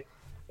guy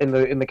in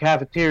the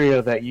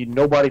cafeteria that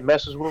nobody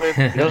messes with.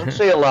 He doesn't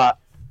say a lot.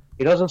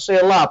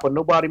 But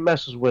nobody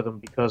messes with him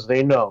because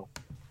they know.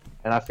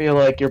 And I feel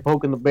like you're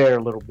poking the bear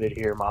a little bit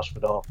here,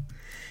 Masvidal.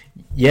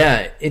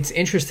 Yeah, it's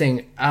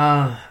interesting.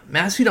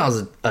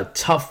 Masvidal's a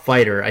tough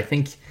fighter. I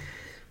think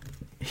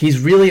he's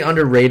really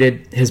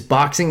underrated. His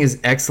boxing is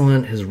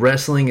excellent. His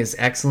wrestling is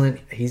excellent.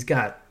 He's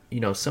got,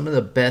 some of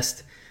the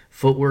best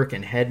footwork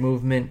and head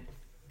movement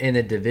in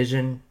the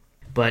division.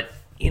 But,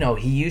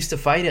 he used to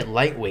fight at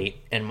lightweight,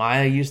 and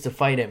Maia used to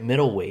fight at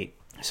middleweight.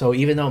 So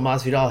even though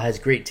Masvidal has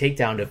great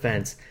takedown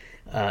defense,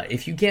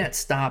 if you can't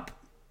stop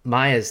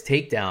Maia's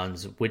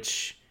takedowns,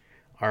 which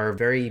are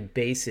very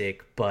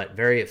basic but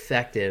very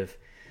effective,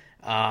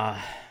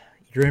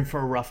 you're in for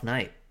a rough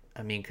night.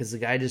 I mean, because the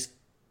guy just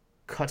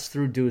cuts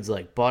through dudes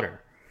like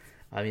butter.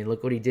 I mean,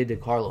 look what he did to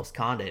Carlos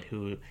Condit,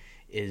 who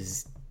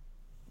is,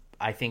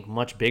 I think,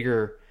 much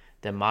bigger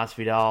than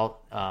Masvidal.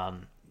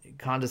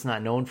 Condit's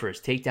not known for his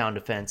takedown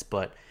defense,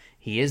 but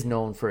he is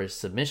known for his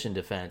submission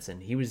defense,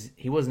 and he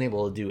wasn't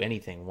able to do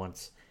anything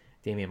once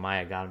Damian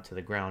Maia got him to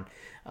the ground.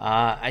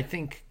 I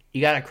think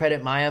you got to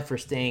credit Maia for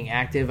staying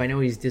active. I know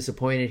he's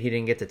disappointed he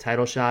didn't get the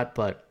title shot,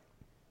 but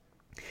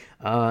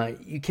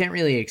You can't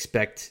really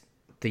expect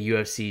the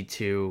UFC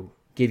to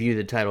give you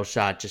the title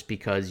shot just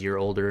because you're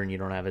older and you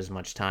don't have as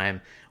much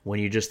time when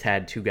you just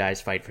had two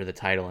guys fight for the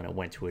title and it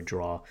went to a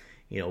draw.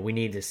 We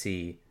need to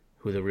see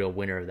who the real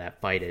winner of that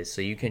fight is.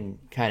 So you can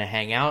kind of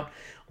hang out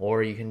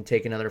or you can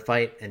take another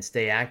fight and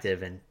stay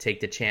active and take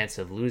the chance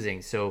of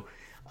losing. So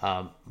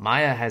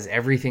Maia has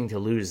everything to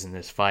lose in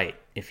this fight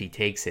if he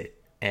takes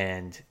it.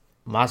 And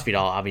Masvidal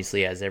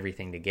obviously has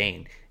everything to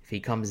gain. If he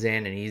comes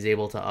in and he's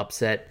able to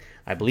upset,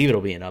 I believe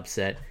it'll be an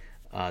upset,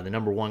 the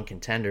number one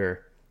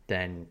contender,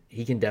 then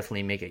he can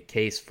definitely make a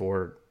case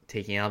for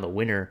taking on the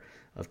winner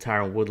of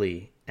Tyron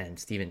Woodley and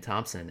Stephen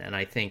Thompson. And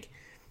I think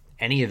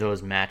any of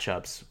those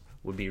matchups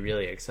would be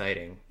really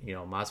exciting.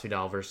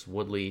 Masvidal versus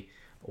Woodley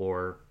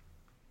or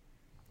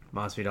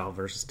Masvidal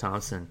versus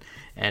Thompson.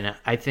 And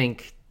I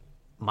think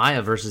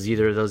Maia versus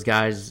either of those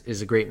guys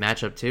is a great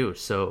matchup too.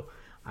 So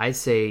I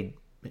say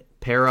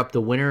pair up the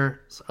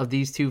winners of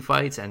these two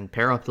fights and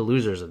pair up the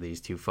losers of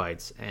these two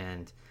fights.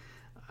 And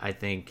I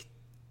think,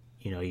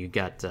 you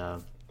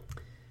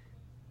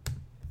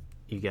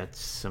got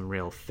some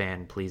real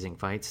fan-pleasing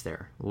fights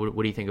there. What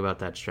do you think about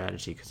that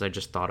strategy? Because I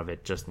just thought of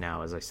it just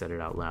now as I said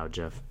it out loud,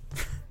 Jeff.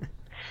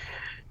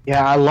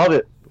 Yeah, I love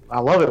it.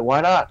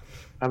 Why not?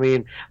 I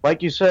mean,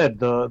 like you said,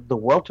 the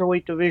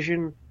welterweight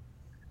division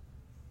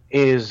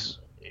is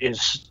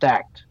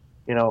stacked,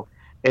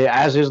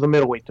 as is the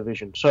middleweight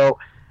division. So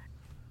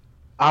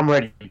I'm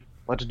ready.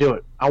 Let's do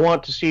it. I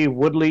want to see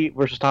Woodley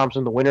versus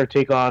Thompson, the winner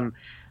take on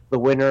the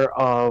winner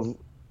of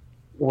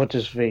what's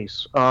his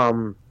face?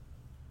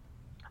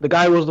 The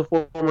guy who was the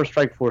former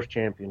Strikeforce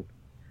champion.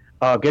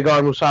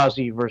 Gegard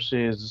Mousasi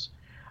versus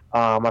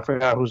I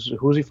forgot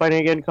who's he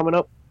fighting again coming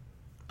up?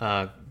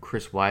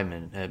 Chris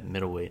Weidman at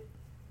middleweight.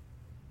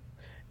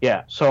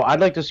 Yeah, so I'd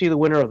like to see the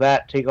winner of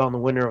that take on the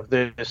winner of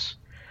this,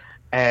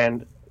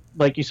 and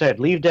like you said,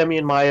 leave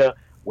Demian Maia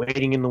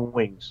waiting in the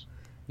wings.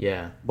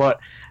 Yeah. But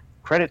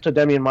credit to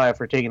Demian Maia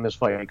for taking this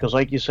fight because,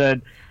 like you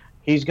said,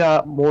 he's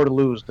got more to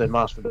lose than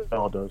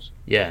Masvidal does.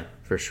 Yeah,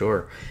 for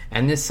sure.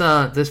 And this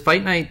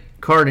fight night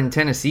card in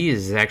Tennessee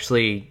is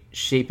actually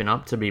shaping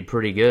up to be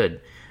pretty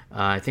good.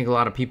 I think a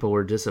lot of people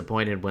were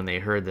disappointed when they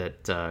heard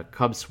that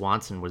Cub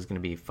Swanson was going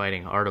to be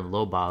fighting Artem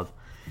Lobov.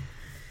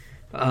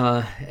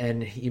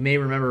 And you may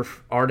remember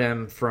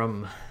Artem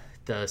from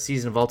the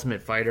season of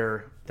Ultimate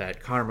Fighter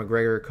that Conor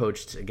McGregor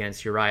coached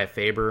against Uriah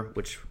Faber,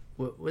 which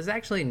was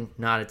actually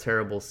not a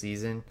terrible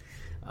season.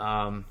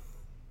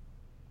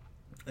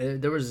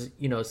 There was,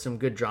 some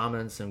good drama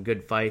and some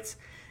good fights,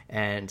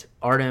 and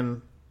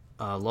Artem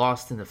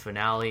lost in the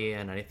finale,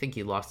 and I think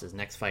he lost his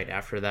next fight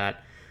after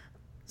that.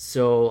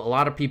 So a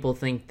lot of people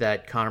think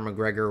that Conor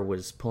McGregor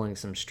was pulling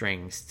some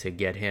strings to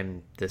get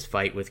him this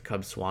fight with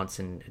Cub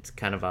Swanson. It's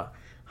kind of a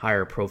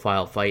higher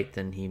profile fight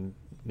than he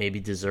maybe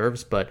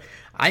deserves, but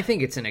I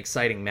think it's an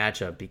exciting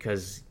matchup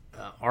because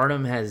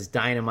Artem has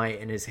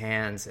dynamite in his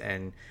hands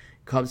and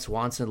Cub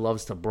Swanson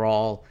loves to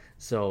brawl,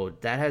 so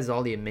that has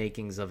all the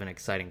makings of an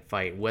exciting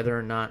fight. Whether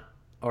or not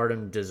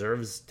Artem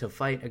deserves to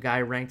fight a guy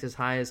ranked as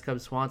high as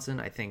Cub Swanson,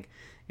 I think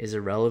is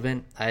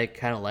irrelevant. I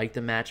kind of like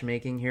the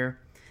matchmaking here,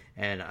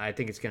 and I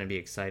think it's going to be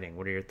exciting.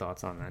 What are your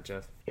thoughts on that,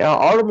 Jeff? Yeah,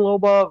 Artem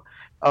Lobov,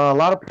 a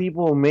lot of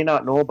people may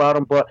not know about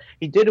him, but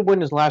he did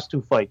win his last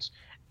two fights.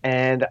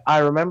 And I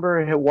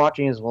remember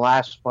watching his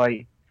last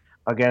fight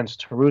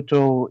against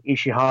Haruto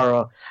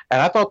Ishihara,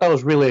 and I thought that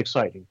was really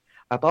exciting.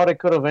 I thought it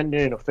could have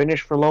ended in a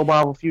finish for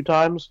Lobov a few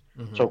times,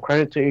 so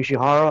credit to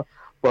Ishihara,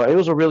 but it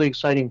was a really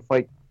exciting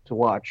fight to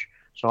watch.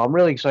 So I'm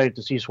really excited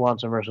to see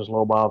Swanson versus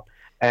Lobov,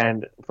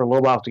 and for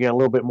Lobov to get a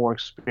little bit more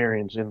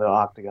experience in the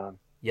octagon.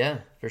 Yeah,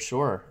 for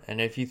sure. And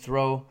if you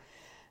throw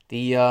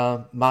the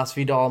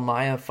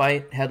Masvidal-Maia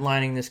fight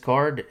headlining this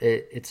card,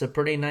 it's a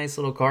pretty nice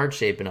little card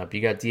shaping up.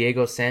 You got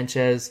Diego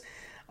Sanchez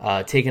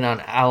taking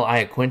on Al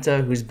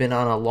Iaquinta, who's been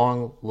on a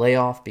long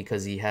layoff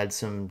because he had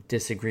some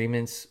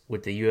disagreements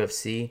with the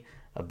UFC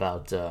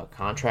about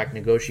contract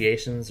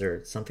negotiations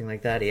or something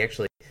like that. He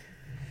actually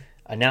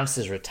announced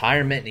his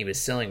retirement and he was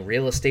selling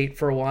real estate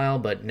for a while,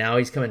 but now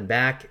he's coming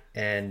back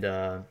and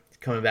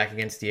coming back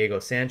against Diego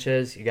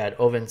Sanchez. You got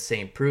Ovince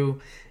St. Preux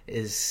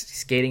is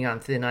skating on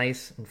thin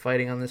ice and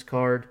fighting on this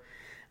card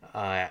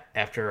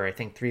after, I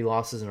think, 3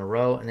 losses in a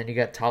row. And then you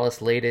got Thales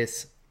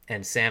Leites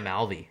and Sam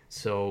Alvey.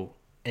 So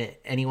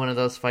any one of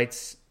those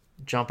fights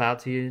jump out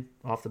to you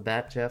off the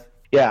bat, Jeff?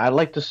 Yeah, I'd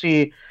like to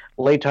see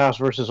Leites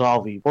versus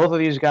Alvey. Both of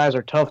these guys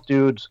are tough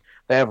dudes.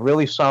 They have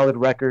really solid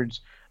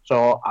records.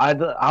 So I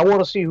want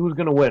to see who's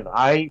going to win.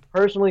 I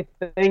personally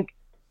think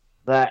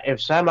that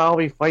if Sam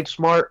Alvey fights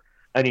smart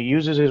and he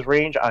uses his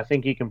range, I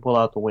think he can pull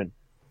out the win.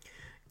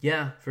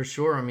 Yeah, for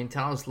sure. I mean,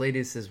 Thales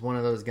Leites is one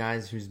of those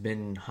guys who's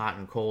been hot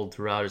and cold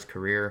throughout his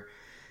career.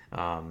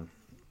 I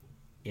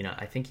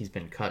think he's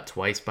been cut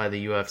twice by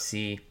the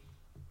UFC,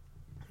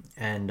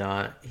 and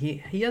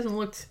he hasn't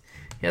looked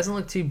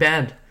too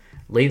bad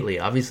lately.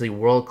 Obviously,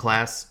 world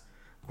class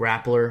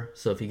grappler.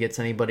 So if he gets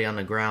anybody on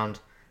the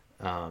ground,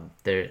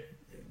 they're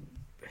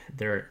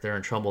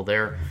in trouble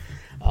there.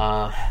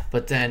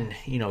 But then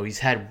he's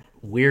had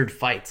weird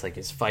fights, like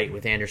his fight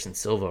with Anderson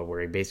Silva,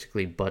 where he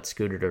basically butt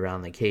scooted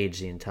around the cage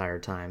the entire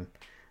time,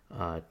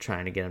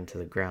 trying to get him to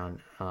the ground.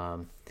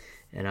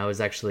 And I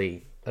was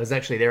actually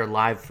there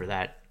live for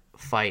that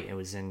fight. It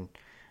was in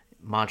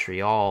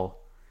Montreal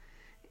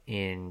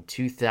in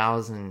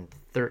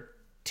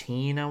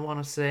 2013, I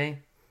want to say,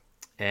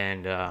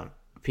 and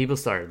people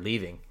started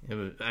leaving.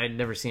 I'd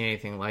never seen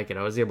anything like it.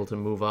 I was able to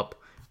move up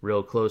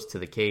real close to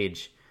the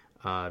cage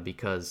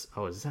because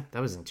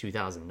that was in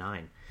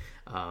 2009.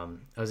 I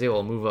was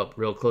able to move up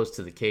real close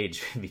to the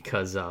cage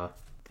because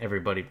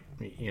everybody,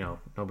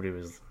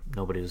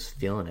 nobody was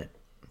feeling it.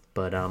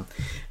 But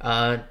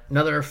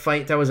another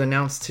fight that was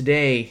announced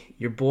today,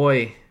 your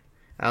boy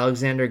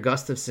Alexander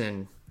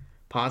Gustafsson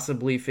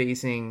possibly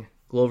facing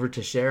Glover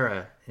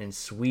Teixeira in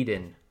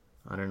Sweden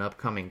on an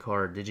upcoming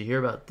card. Did you hear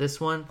about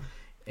this one?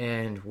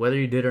 And whether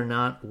you did or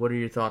not, what are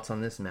your thoughts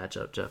on this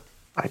matchup, Jeff?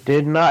 I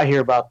did not hear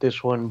about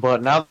this one,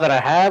 but now that I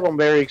have, I'm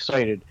very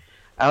excited.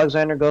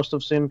 Alexander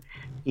Gustafsson,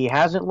 he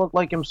hasn't looked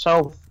like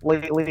himself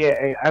lately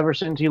ever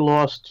since he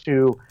lost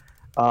to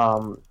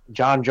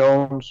John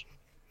Jones.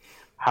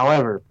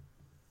 However,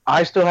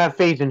 I still have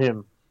faith in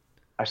him.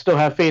 I still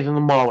have faith in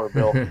the Mauler,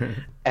 Bill.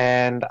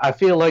 And I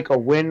feel like a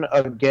win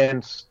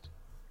against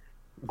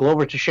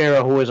Glover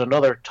Teixeira, who is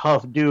another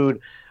tough dude,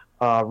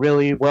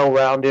 really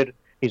well-rounded.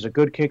 He's a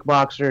good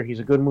kickboxer. He's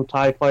a good Muay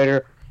Thai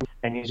fighter.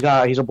 And he's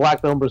a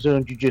black belt in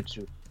Brazilian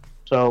Jiu-Jitsu.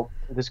 So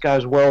this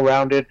guy's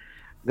well-rounded.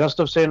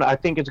 Gustafsson, I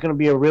think it's going to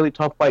be a really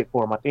tough fight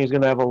for him. I think he's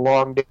going to have a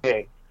long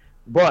day.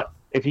 But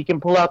if he can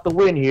pull out the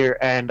win here,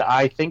 and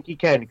I think he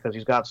can because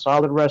he's got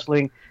solid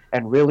wrestling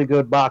and really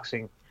good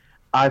boxing,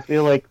 I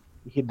feel like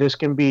this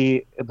can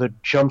be the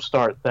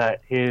jumpstart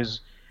that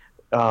his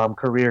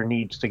career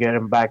needs to get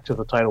him back to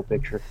the title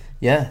picture.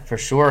 Yeah, for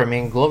sure. I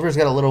mean, Glover's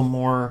got a little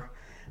more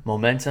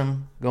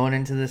momentum going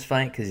into this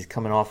fight because he's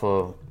coming off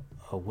a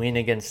win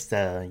against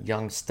a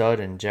young stud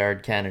and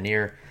Jared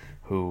Cannonier,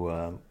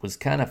 who was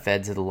kind of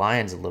fed to the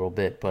Lions a little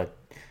bit. But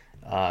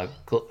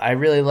I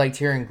really liked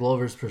hearing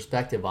Glover's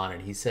perspective on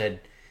it. He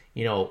said,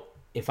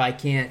 if I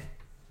can't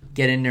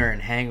get in there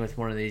and hang with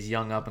one of these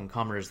young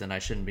up-and-comers, then I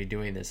shouldn't be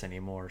doing this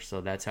anymore. So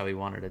that's how he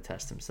wanted to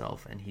test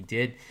himself. And he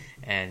did,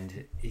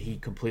 and he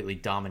completely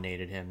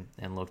dominated him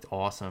and looked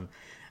awesome.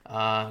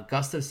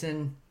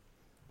 Gustafsson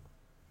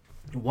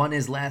won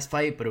his last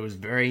fight, but it was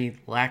very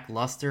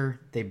lackluster.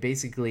 They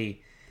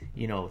basically,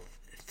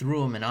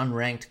 threw him an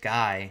unranked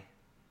guy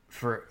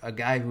for a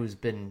guy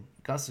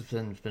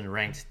Gustafsson's been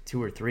ranked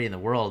 2 or 3 in the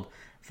world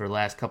for the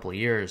last couple of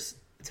years,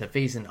 to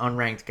face an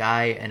unranked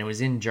guy, and it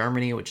was in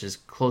Germany, which is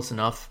close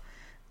enough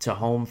to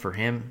home for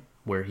him,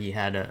 where he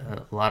had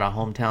a lot of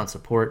hometown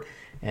support,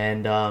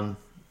 and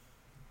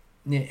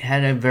it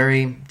had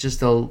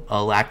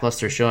a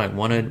lackluster showing.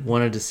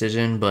 Won a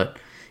decision, but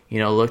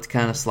looked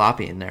kind of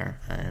sloppy in there.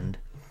 And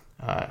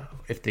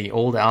if the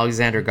old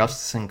Alexander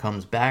Gustafsson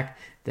comes back,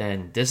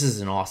 then this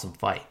is an awesome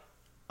fight.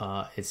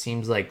 It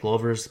seems like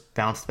Glover's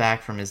bounced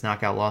back from his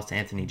knockout loss to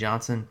Anthony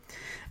Johnson.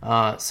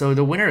 So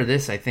the winner of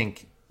this, I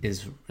think,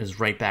 is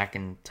right back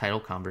in title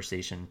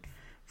conversation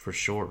for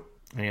sure.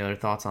 Any other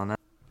thoughts on that?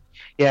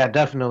 Yeah,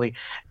 definitely.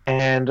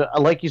 And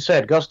like you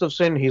said,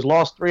 Gustafsson, he's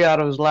lost 3 out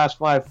of his last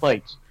 5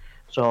 fights.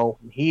 So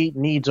he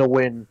needs a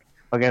win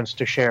against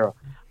Teixeira.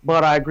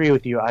 But I agree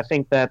with you. I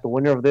think that the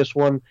winner of this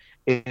one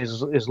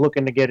is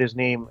looking to get his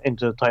name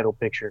into the title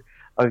picture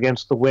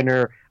against the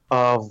winner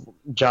of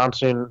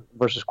Johnson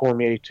versus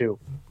Cormier too.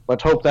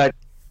 Let's hope that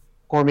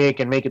Cormier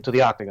can make it to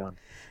the octagon.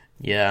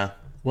 Yeah.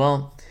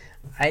 Well,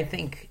 I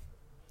think...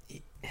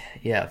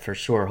 Yeah, for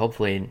sure.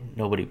 Hopefully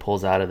nobody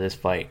pulls out of this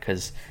fight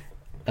because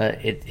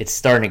it's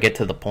starting to get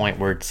to the point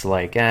where it's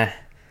like,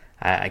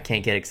 I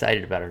can't get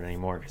excited about it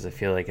anymore because I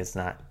feel like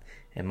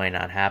it might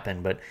not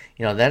happen. But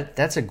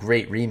that's a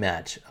great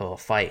rematch of a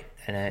fight,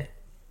 and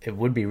it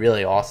would be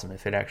really awesome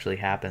if it actually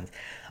happens.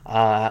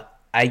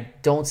 I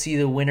don't see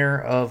the winner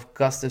of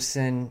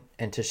Gustafsson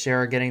and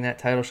Teixeira getting that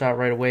title shot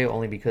right away,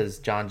 only because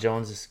John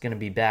Jones is going to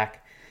be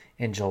back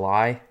in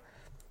July,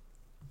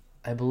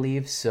 I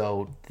believe,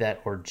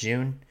 or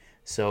June.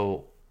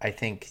 So I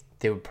think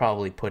they would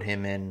probably put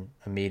him in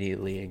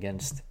immediately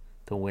against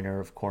the winner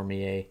of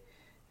Cormier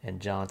and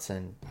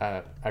Johnson.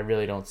 I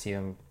really don't see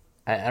him.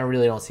 I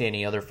really don't see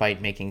any other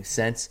fight making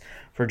sense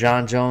for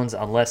John Jones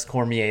unless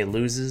Cormier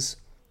loses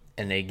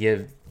and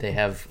they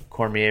have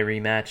Cormier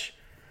rematch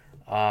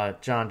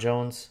John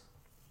Jones.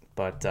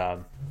 But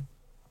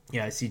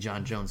I see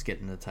John Jones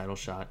getting the title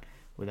shot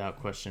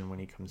without question when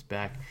he comes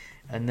back.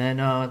 And then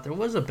there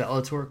was a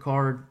Bellator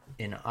card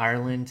in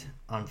Ireland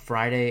on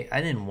Friday.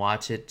 I didn't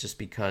watch it just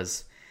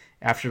because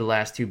after the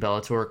last 2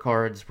 Bellator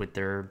cards with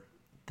their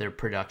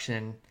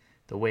production,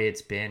 the way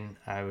it's been,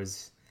 I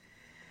was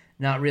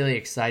not really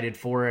excited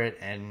for it,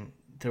 and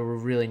there were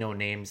really no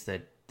names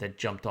that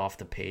jumped off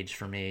the page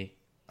for me.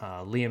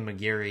 Liam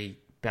McGeary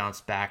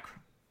bounced back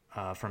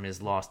from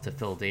his loss to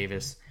Phil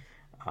Davis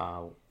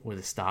with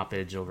a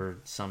stoppage over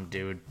some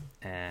dude,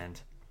 and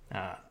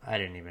I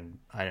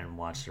didn't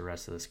watch the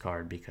rest of this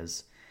card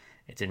because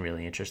it didn't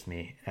really interest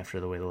me after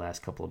the way the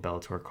last couple of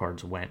Bellator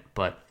cards went.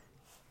 But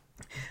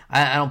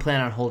I don't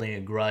plan on holding a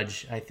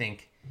grudge. I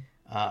think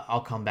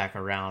I'll come back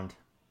around.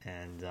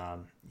 And,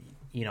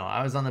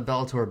 I was on the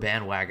Bellator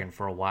bandwagon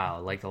for a while. I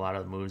liked a lot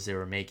of the moves they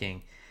were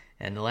making.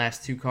 And the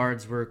last two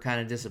cards were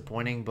kind of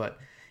disappointing, but,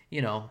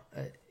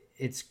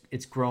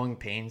 it's growing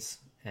pains,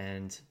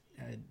 and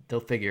they'll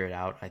figure it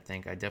out, I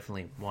think. I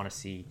definitely want to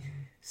see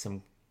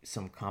some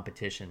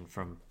competition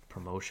from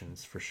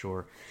promotions for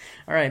sure.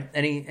 All right,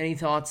 any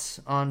thoughts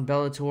on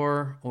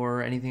Bellator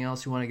or anything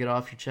else you want to get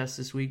off your chest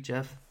this week,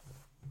 Jeff?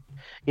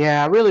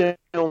 Yeah, I really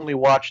only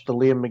watched the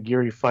Liam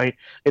McGeary fight.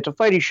 It's a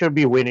fight he should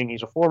be winning.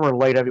 He's a former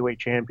light heavyweight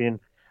champion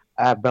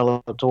at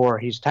Bellator.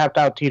 He's tapped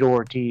out Tito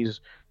Ortiz.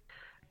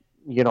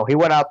 He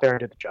went out there and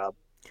did the job.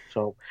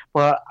 So,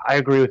 but I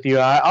agree with you.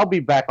 I'll be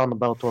back on the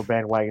Bellator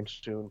bandwagon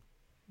soon.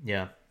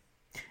 Yeah.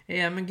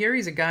 Yeah,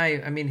 McGary's a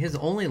guy, I mean, his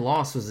only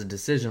loss was a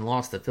decision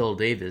loss to Phil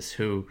Davis,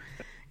 who,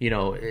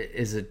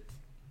 is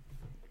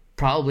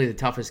probably the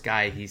toughest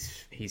guy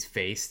he's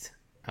faced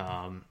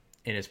in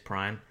his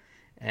prime.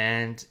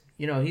 And,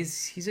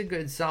 he's a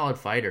good, solid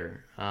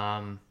fighter.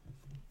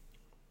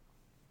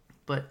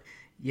 But,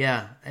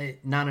 yeah,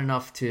 not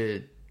enough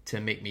to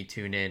make me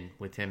tune in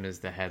with him as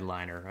the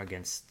headliner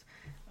against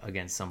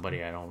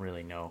somebody I don't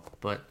really know.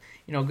 But,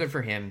 good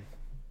for him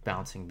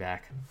bouncing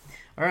back.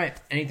 All right,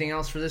 anything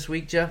else for this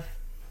week, Jeff?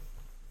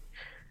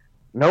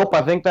 Nope,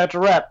 I think that's a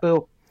wrap,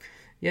 Bill.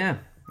 Yeah,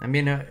 I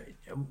mean,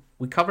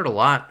 we covered a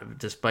lot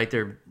despite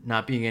there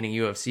not being any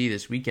UFC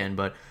this weekend,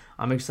 but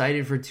I'm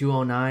excited for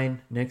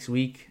 209 next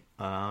week.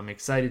 I'm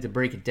excited to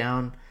break it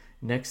down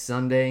next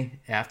Sunday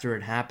after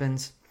it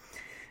happens.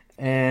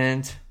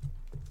 And,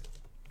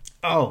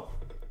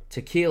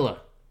 tequila.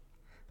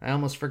 I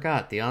almost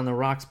forgot the On the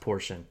Rocks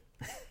portion.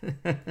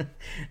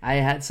 I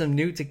had some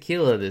new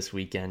tequila this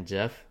weekend,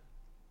 Jeff.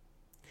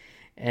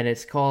 And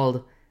it's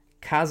called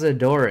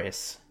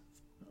Cazadores.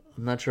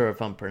 I'm not sure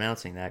if I'm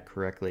pronouncing that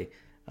correctly.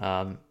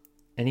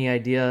 Any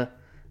idea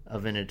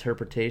of an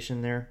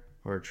interpretation there?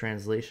 Or a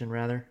translation,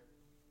 rather?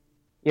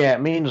 Yeah,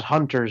 it means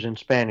hunters in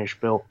Spanish,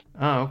 Bill.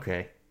 Oh,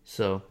 okay.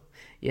 So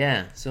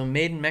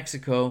made in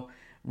Mexico.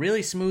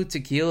 Really smooth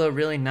tequila,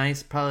 really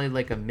nice. Probably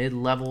like a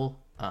mid-level.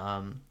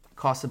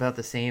 Costs about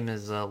the same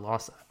as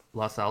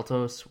Los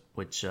Altos,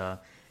 which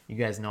you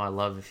guys know I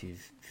love if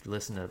you've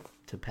listened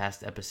to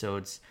past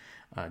episodes.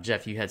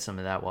 Jeff, you had some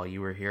of that while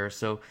you were here.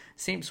 So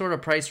same sort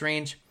of price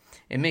range.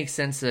 It makes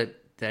sense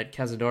that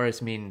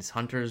Cazadores means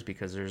hunters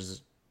because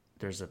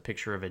there's a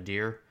picture of a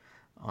deer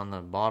on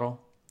the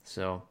bottle.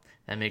 So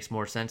that makes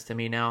more sense to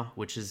me now,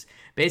 which is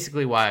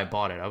basically why I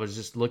bought it. I was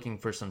just looking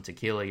for some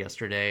tequila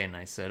yesterday, and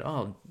I said,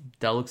 oh,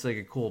 that looks like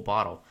a cool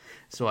bottle.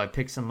 So I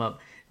picked some up.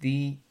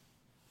 The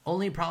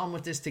only problem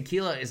with this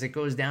tequila is it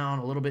goes down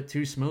a little bit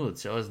too smooth.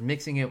 So I was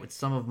mixing it with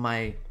some of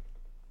my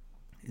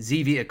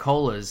Zevia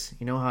Colas.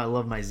 You know how I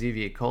love my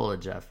Zevia Cola,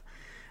 Jeff.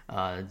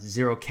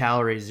 0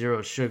 calories,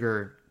 0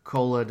 sugar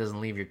cola.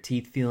 Doesn't leave your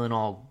teeth feeling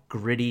all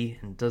gritty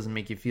and doesn't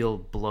make you feel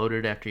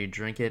bloated after you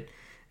drink it.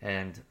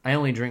 And I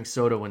only drink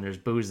soda when there's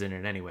booze in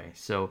it anyway.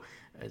 So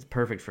it's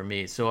perfect for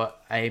me. So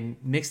I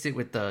mixed it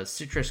with the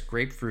citrus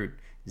grapefruit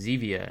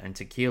Zevia and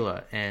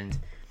tequila. And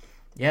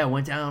yeah, it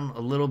went down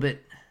a little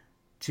bit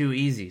too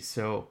easy.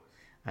 So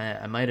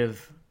I might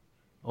have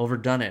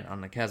overdone it on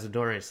the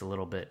Cazadores a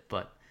little bit.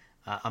 But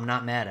I'm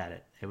not mad at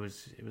it. It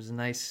was a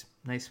nice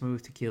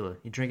smooth tequila.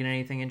 You drinking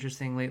anything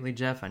interesting lately,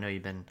 Jeff? I know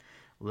you've been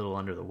a little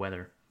under the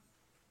weather.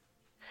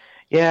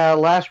 Yeah,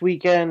 last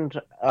weekend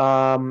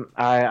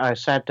I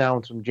sat down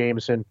with some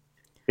Jameson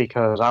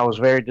because I was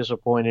very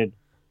disappointed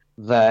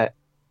that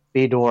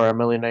Fedor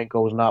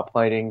Emelianenko was not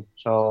fighting.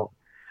 So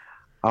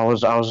I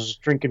was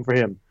drinking for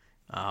him.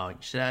 Oh, you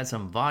should add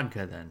some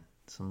vodka then.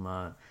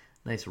 Some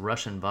nice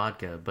Russian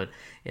vodka. But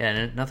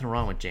yeah, nothing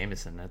wrong with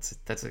Jameson.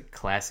 That's a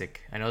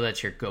classic. I know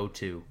that's your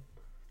go-to.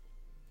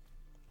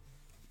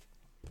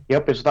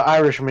 Yep, it's the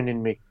Irishman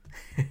in me.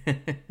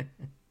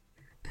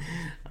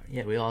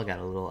 Yeah, we all got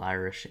a little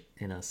Irish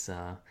in us.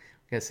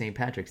 We got St.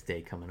 Patrick's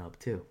Day coming up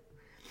too.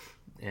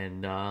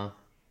 And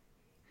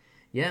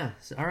yeah,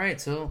 all right.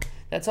 So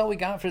that's all we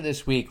got for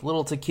this week.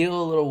 Little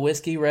tequila, little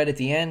whiskey right at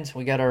the end.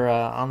 We got our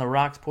On the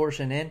Rocks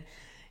portion in.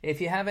 If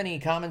you have any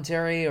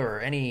commentary or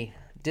any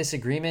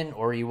disagreement,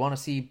 or you want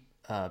to see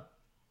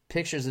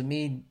pictures of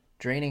me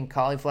draining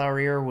cauliflower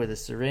ear with a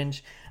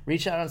syringe,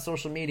 reach out on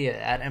social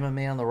media at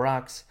MMA on the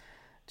Rocks.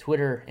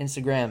 Twitter,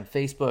 Instagram,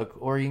 Facebook,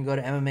 or you can go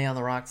to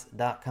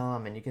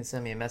MMAOnTheRocks.com and you can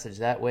send me a message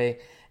that way.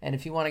 And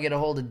if you want to get a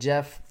hold of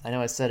Jeff, I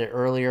know I said it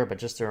earlier, but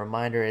just a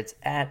reminder, it's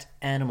at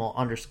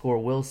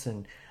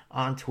 @animal_Wilson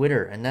on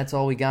Twitter. And that's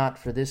all we got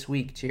for this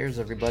week. Cheers,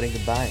 everybody.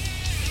 Goodbye.